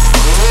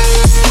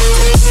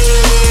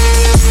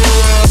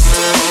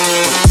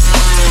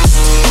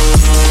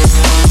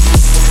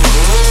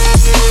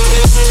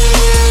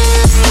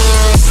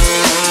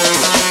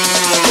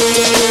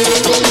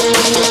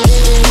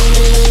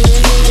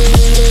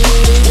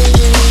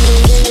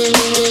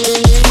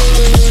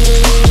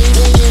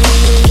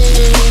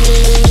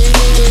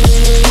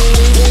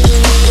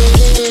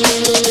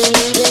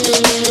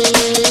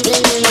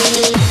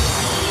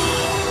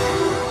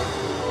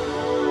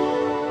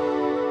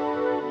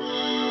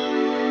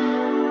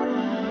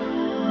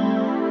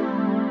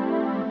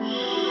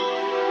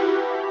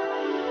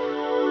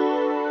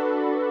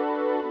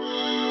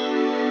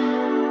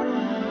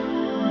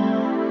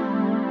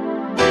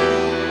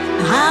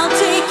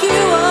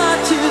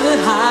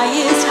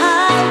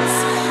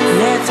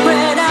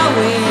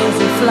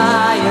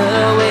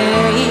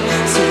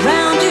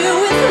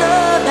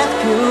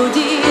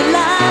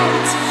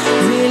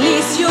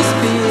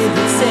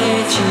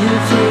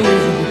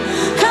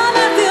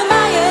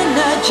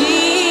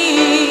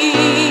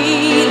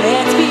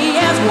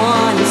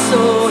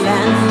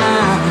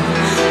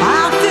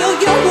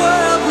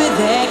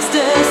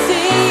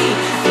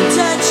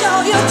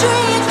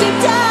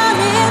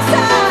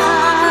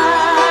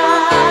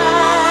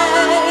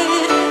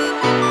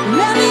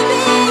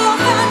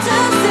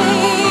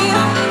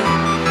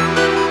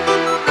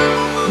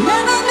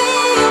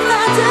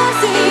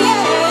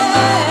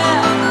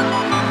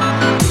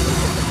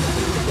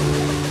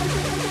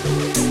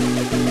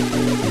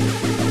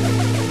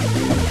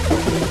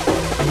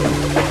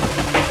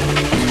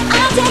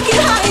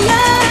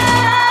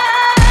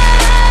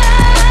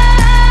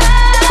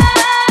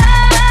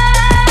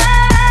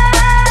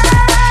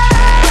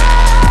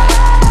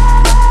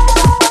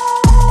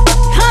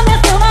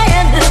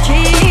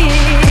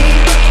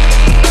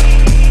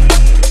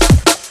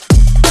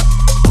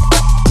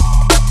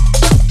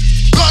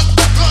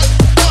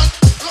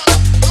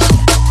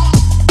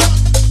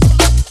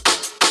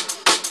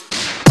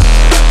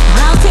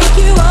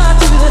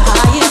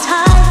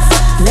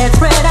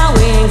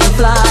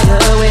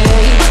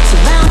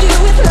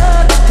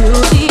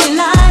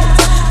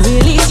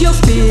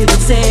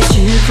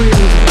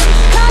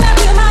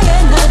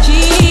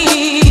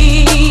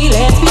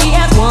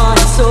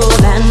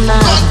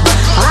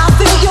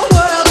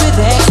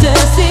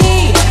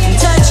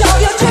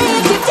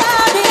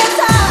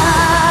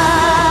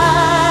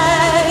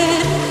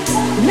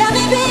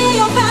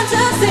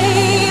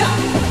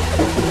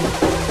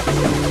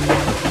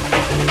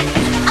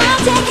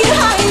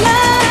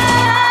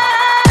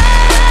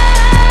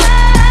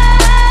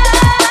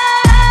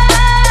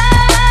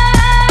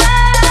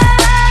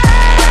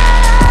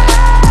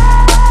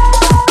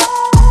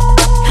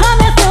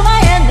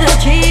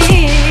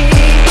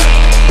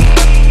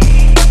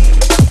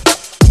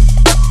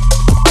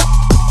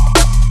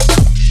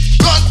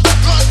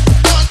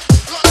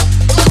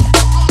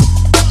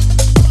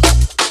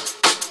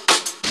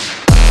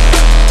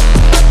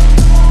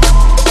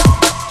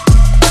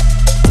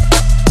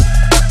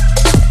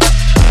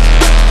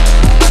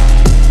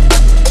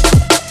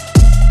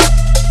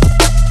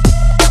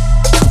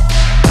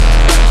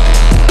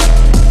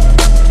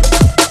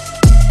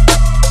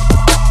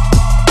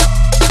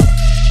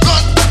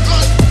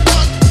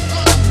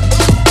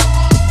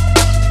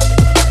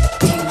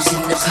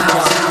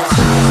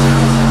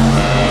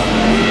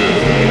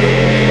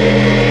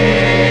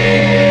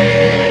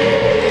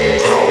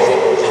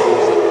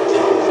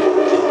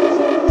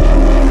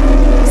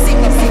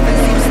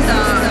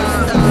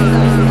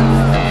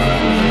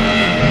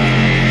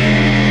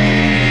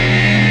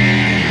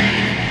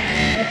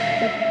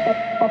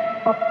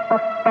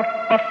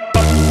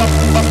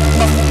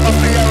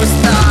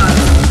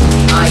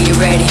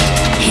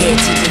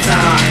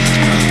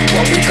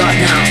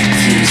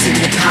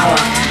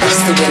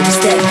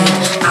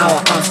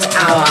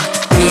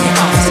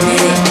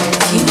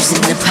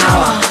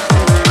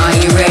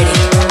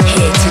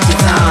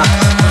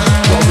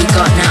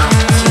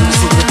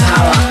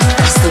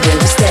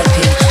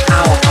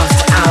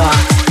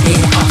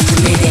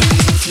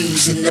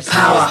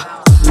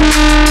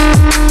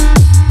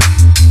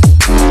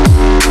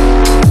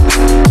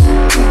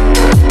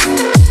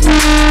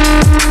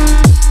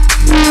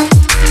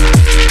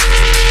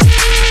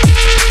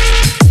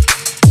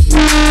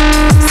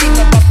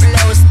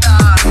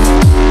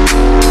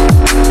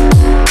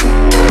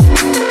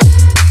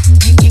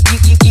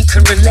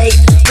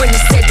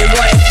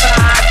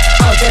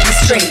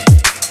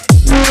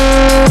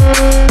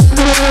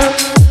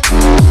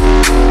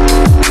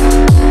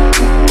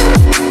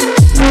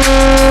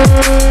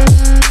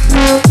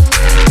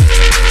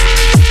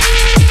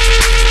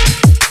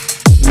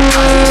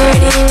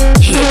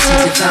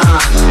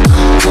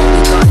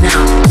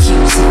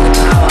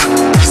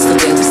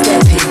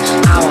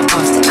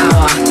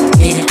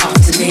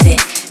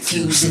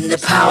 fusing the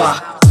power.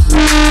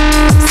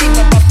 See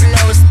my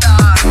buffalo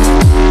star.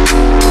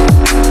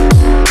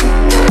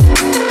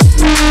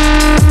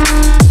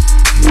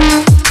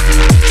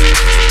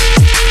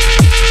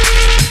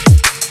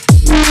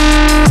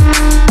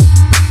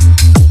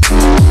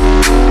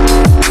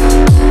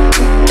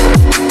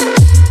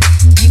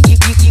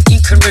 You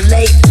can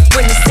relate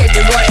when you say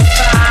the royal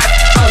fire.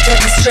 I'll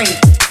demonstrate.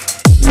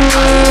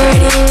 Are you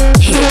ready?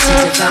 Here to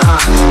devour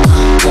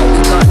what we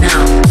got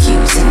now,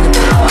 fusing the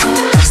power.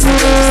 That's the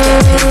way we're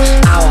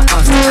stepping, hour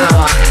after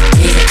hour,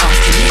 minute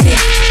after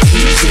minute,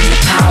 fusing the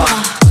power.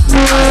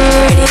 Are you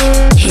ready?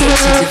 Here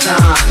to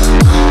devour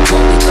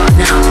what we got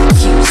now,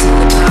 fusing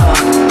the power.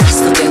 That's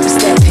the way we're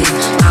stepping,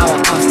 hour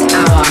after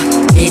hour,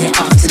 minute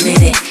after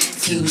minute,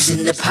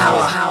 fusing the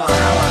power.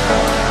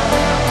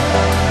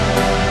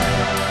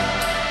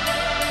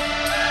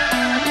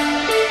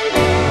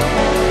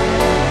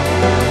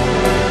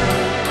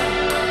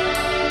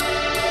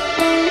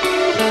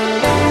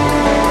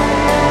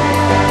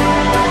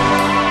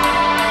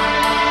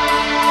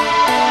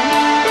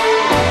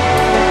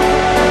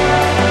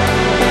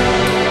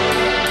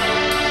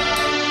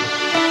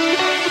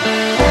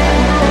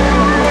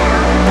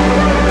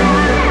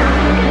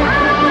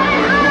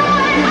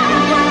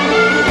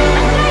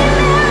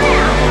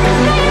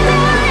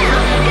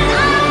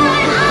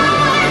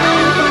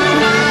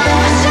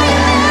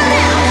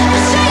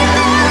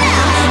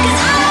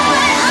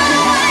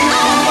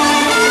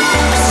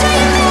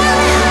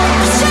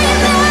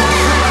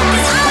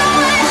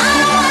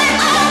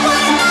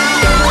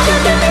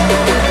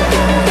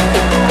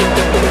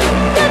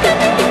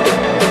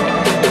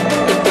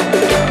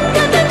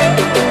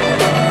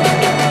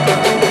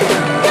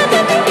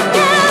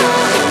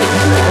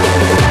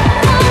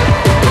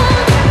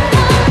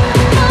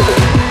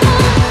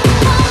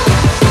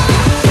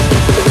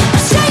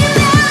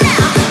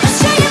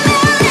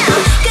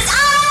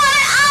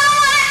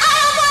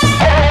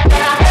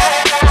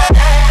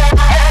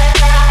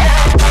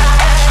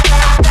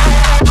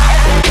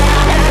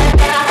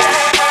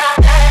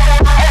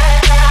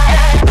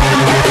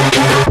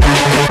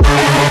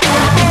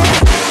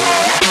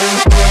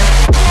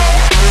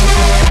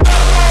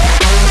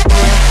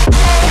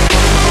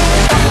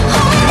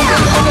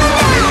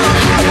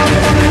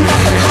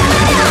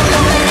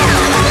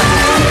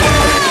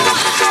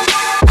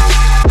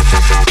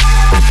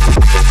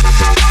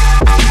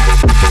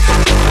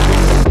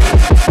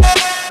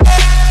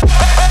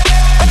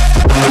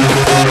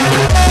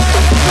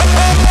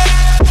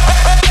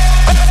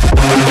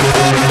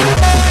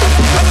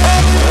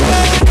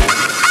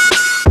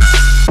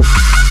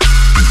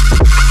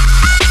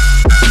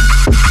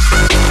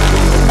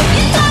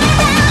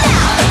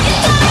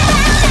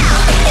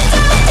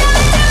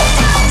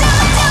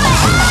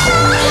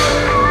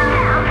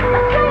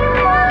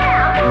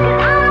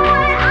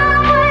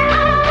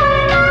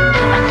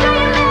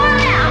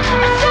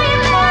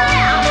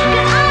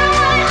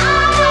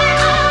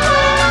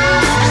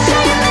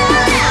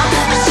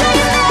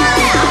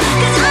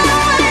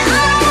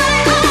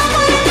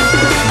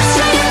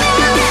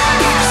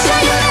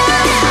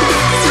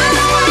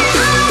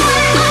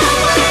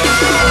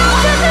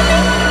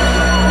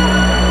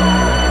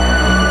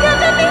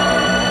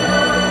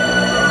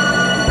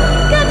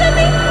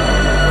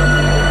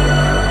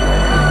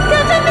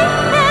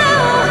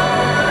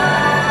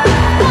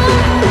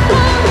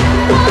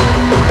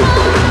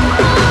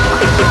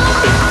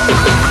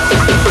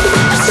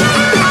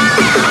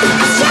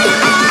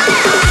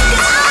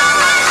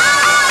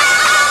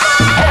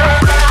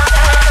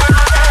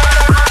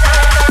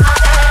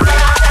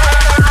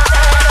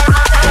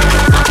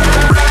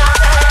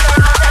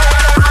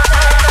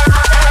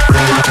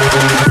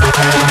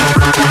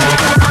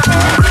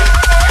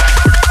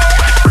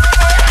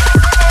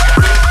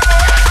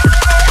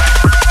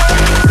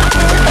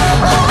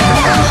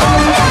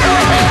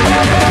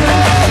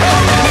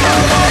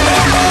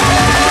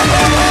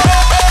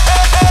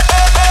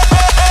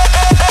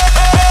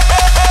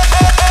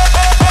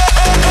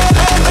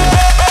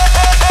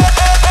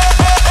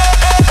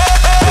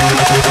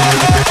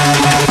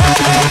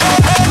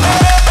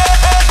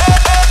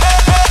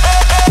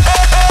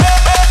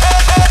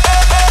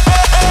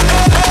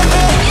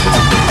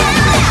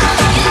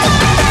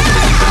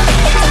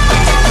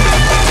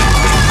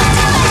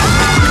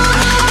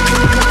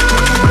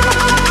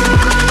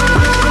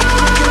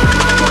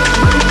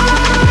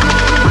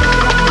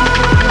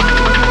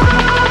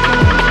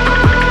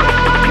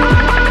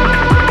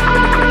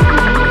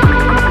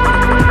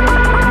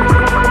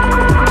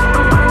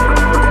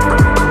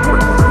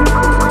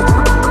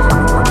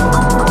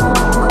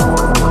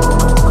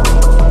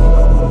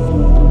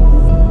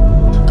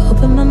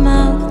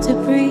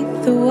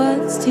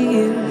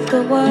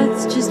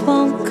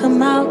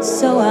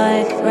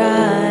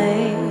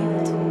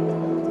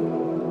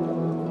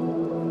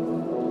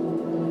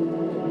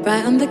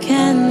 Right on the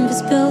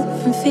canvas, built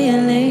from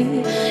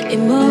feeling,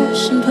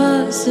 emotion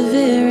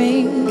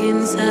persevering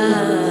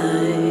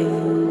inside.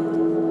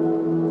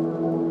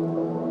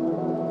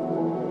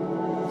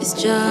 It's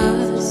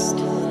just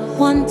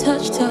one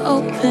touch to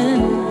open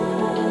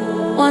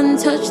One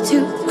touch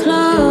too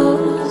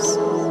close,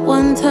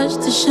 one touch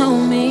to show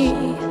me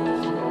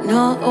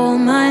not all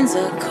minds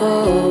are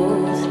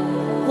cold.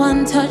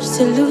 One touch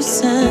to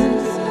loosen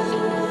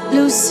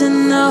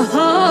the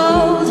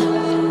hold.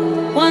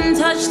 One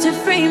touch to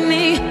free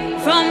me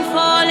from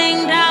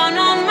falling down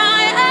on my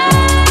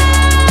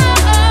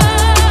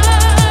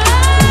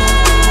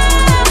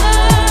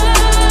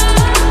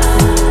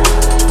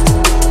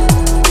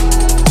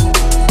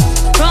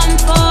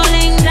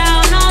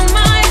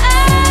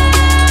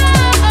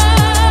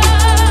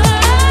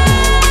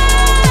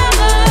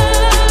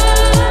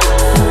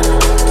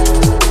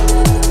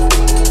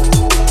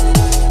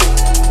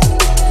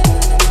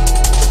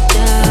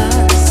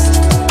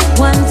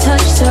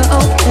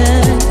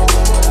open,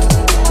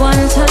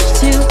 one touch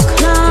to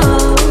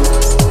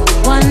close,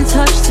 one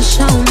touch to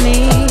show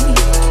me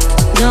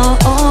no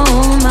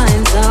all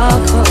minds are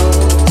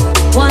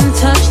cold. One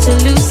touch to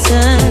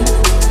loosen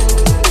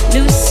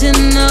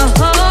the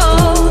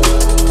hold.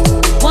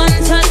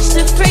 One touch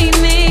to free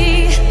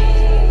me.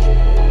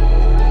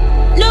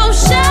 No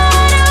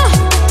shadow,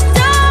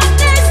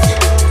 darkness,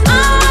 I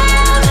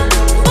am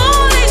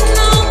falling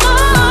no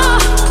more.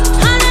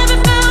 I never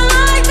felt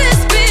like this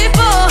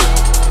before.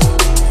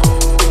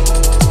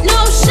 No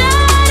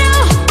shadow,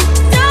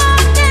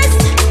 darkness,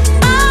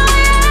 I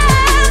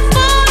am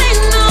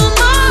falling no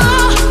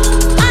more.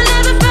 I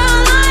never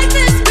felt like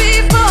this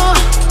before.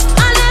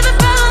 I never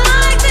felt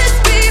like this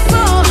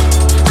before.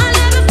 I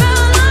never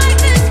felt like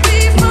this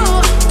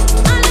before.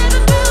 I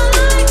never felt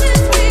like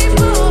this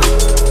before.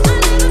 I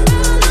never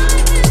felt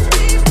like this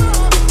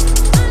before.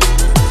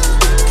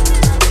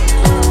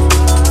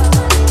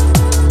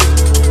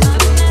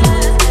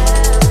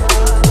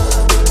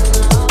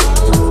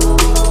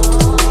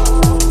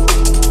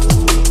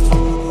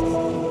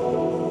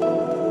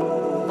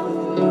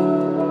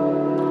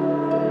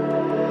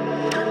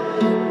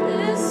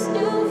 This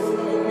new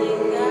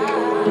feeling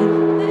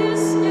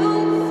this new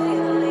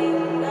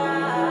feeling